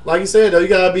 Like you said though, you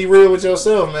gotta be real with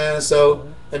yourself, man. So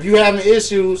if you having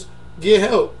issues, get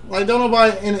help. Like don't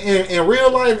nobody in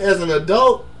real life as an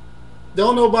adult,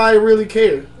 don't nobody really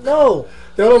care. No.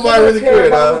 Don't nobody really care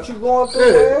about what you going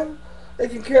through, man. They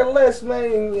can care less,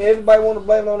 man. Everybody want to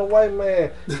blame it on the white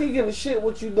man. He give a shit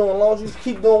what you doing, as long as you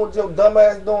keep doing what your dumb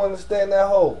ass doing and stay in that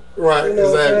hole. Right, you know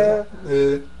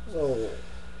exactly.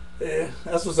 Yeah,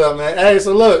 that's what's up, man. Hey,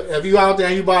 so look, if you out there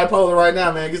and you bipolar right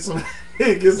now, man, get some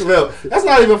help. That's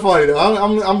not even funny though.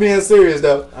 I'm being serious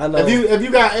though. I know. If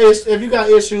you got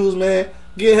issues, man,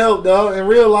 get help, dog. In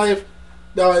real life,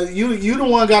 dog, you the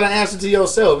one got to answer to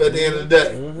yourself at the end of the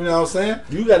day. You know what I'm saying?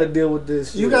 You got to deal with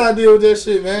this shit. You got to deal with this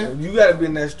shit, man. You got to be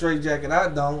in that straight jacket. I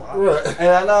don't. Right. And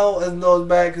I know it's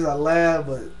bad because I laugh,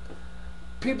 but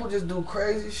people just do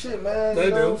crazy shit, man. They you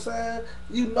know do. what I'm saying?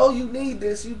 You know you need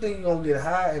this. You think you're going to get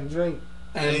high and drink.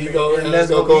 And that's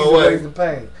going to go away. The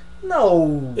pain.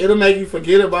 No. It'll make you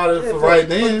forget about it for right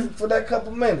then. For that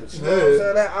couple minutes. You know what I'm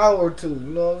saying? That hour or two. You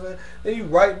know what I'm saying? Then you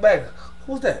right back.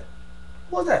 Who's that?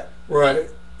 What's that? Right.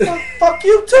 Fuck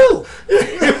you too.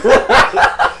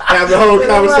 Have the whole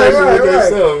conversation with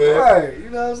yourself, man. Right. You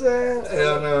know what I'm saying?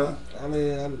 Hell no. I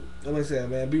mean, let me say,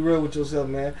 man, be real with yourself,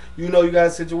 man. You know you got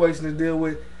a situation to deal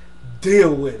with.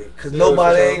 Deal with it. Because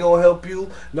nobody ain't going to help you.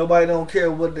 Nobody don't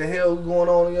care what the hell is going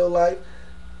on in your life.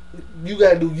 You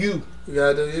got to do you. You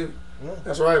got to do you. Yeah.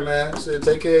 That's right, man. So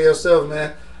take care of yourself,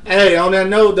 man. Hey, on that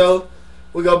note, though,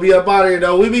 we're going to be up out of here,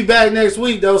 though. We'll be back next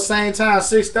week, though, same time,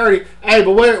 6:30. Hey,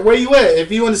 but where you at?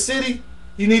 If you in the city,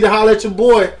 you need to holler at your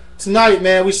boy tonight,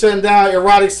 man. We shutting down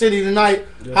Erotic City tonight.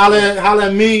 Yes, holler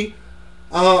at me.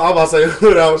 I'm about to say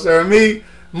who I was saying. Me,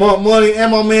 Money,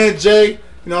 and my man Jay. You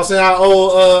know what I'm saying?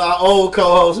 Our old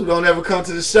co-host who don't ever come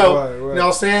to the show. Right. You know what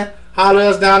I'm saying? Holler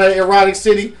us down at Erotic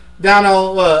City, down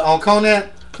on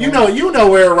Conant. You know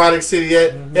where Erotic City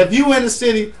at. If you in the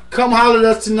city, come holler at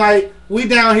us tonight. We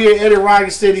down here at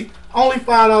Erotic City. Only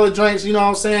 $5 drinks, you know what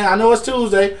I'm saying? I know it's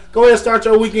Tuesday. Go ahead and start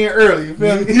your weekend early. You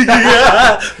feel me?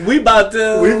 We about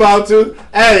to.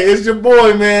 Hey, it's your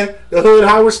boy, man. The Hood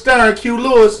Howard Stern, Q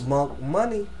Lewis. Monk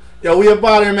Money. Yo, we up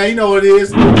out here, man. You know what it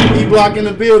is. E-Block in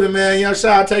the building, man. Young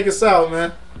Shy, take us out,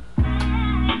 man.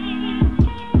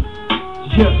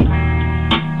 Yeah.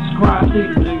 Scribe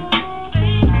nigga.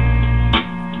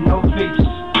 No features.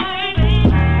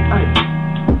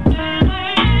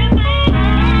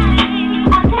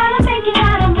 I'm trying to make it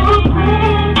out of move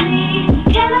quickly.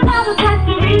 Can't allow the past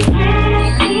to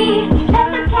restrict me. Let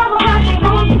the trouble rush and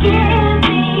won't give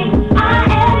me. I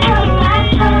am the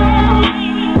right girl.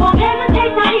 Won't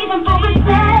hesitate not even for a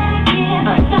second.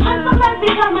 The hustle has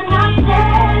become an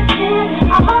obsession.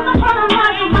 I'm on the front of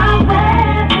my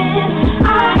weapon. I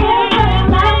am the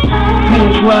right girl.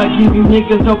 That's why I keep you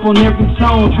niggas up on every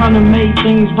song, trying to make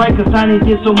things right, cause I done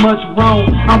did so much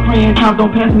wrong. I'm praying time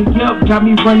don't pass me up, got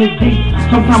me running deep.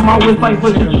 Sometimes I wish life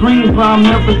was a dream, but I'm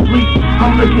never sleep.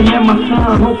 I'm looking at my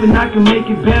son, hoping I can make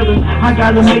it better. I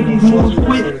gotta make these moves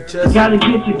quick, gotta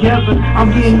get together.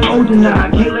 I'm getting older now, I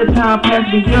can't let time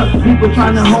pass me up. People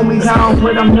trying to hold me down,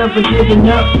 but I'm never giving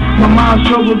up. My mind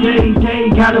struggles every day,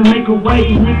 gotta make a way.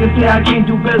 Niggas say I can't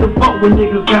do better, fuck what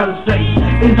niggas gotta say.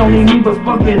 It's only me, but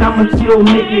fuck it, I'ma still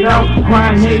make it out.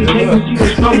 Grind every day to see the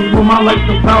struggles what my life's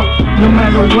about. No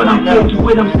matter what I'm faced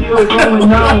with, I'm still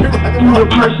going on. Through the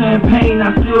pressure and pain,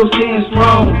 I still stand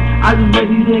strong. I just let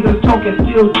these niggas talk and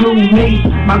still do me.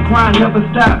 My grind never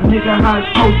stop, nigga, how it's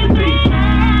supposed to be.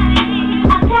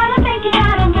 I'm trying to make it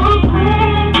out of move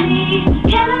quickly.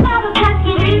 Can't allow the past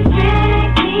to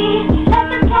restrict me. Let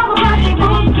the trouble rush and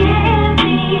won't give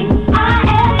me. I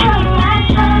am the right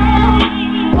girl.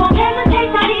 Won't hesitate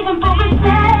not even for a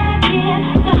second.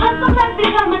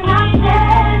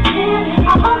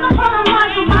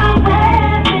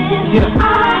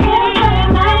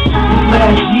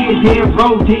 dead, dead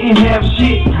broke, didn't have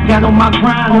shit. Got on my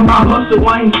grind and my hustle,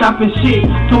 I ain't stopping shit.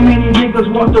 Too many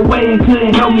niggas walked away and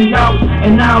couldn't help me out.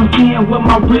 And now I'm seeing what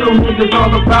my real niggas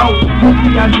all about.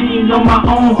 You see, I did on my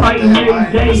own, fighting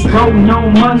every day. Broke, no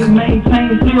money,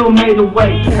 maintained, still made a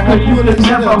way. Cause you could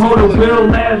never hold a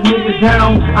real ass nigga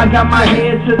down. I got my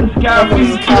head to the sky,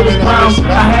 feet to the ground.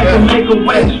 I had to make a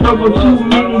way, struggle too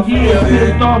many years.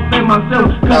 Pissed off at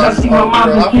myself, cause I see my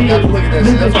mama tears.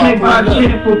 Listen, take my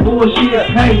shit for bullshit.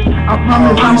 Hey, I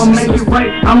promise I'ma make it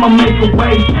right, I'ma make a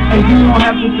way. And you don't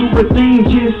have to do a thing,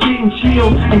 just sit and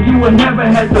chill. And you will never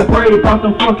have to worry about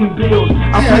them fucking bills.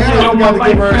 I put that on my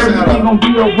life, everything gon'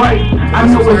 be alright. I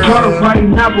know it's hard right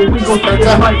now, but we gon' stay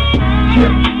right.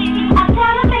 Chill. I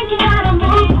gotta make it out and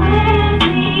move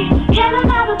quickly. Can't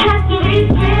allow the past to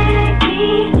restrict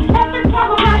me. Let the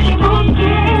trouble rush and won't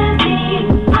scare me.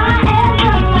 I am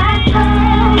the right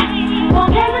child.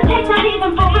 Won't hesitate, not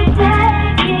even for a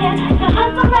second. The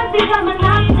hustle has become an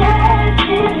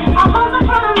obsession. I hold the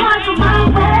front of life for my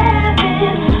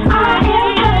weapon. I am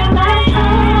the right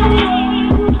child.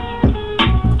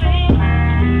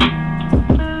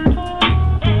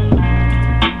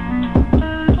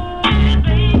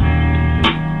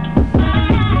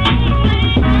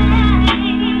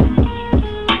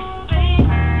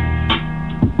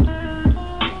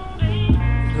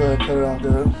 Go ahead, cut it out,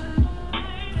 dude.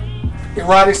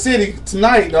 Erotic City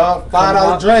tonight, dog.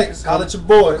 $5 drinks. Holla at your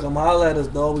boy. Come holler at us,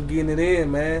 dog. We getting it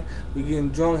in, man. We getting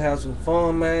drunk, have some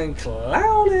fun, man.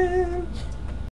 Clowning.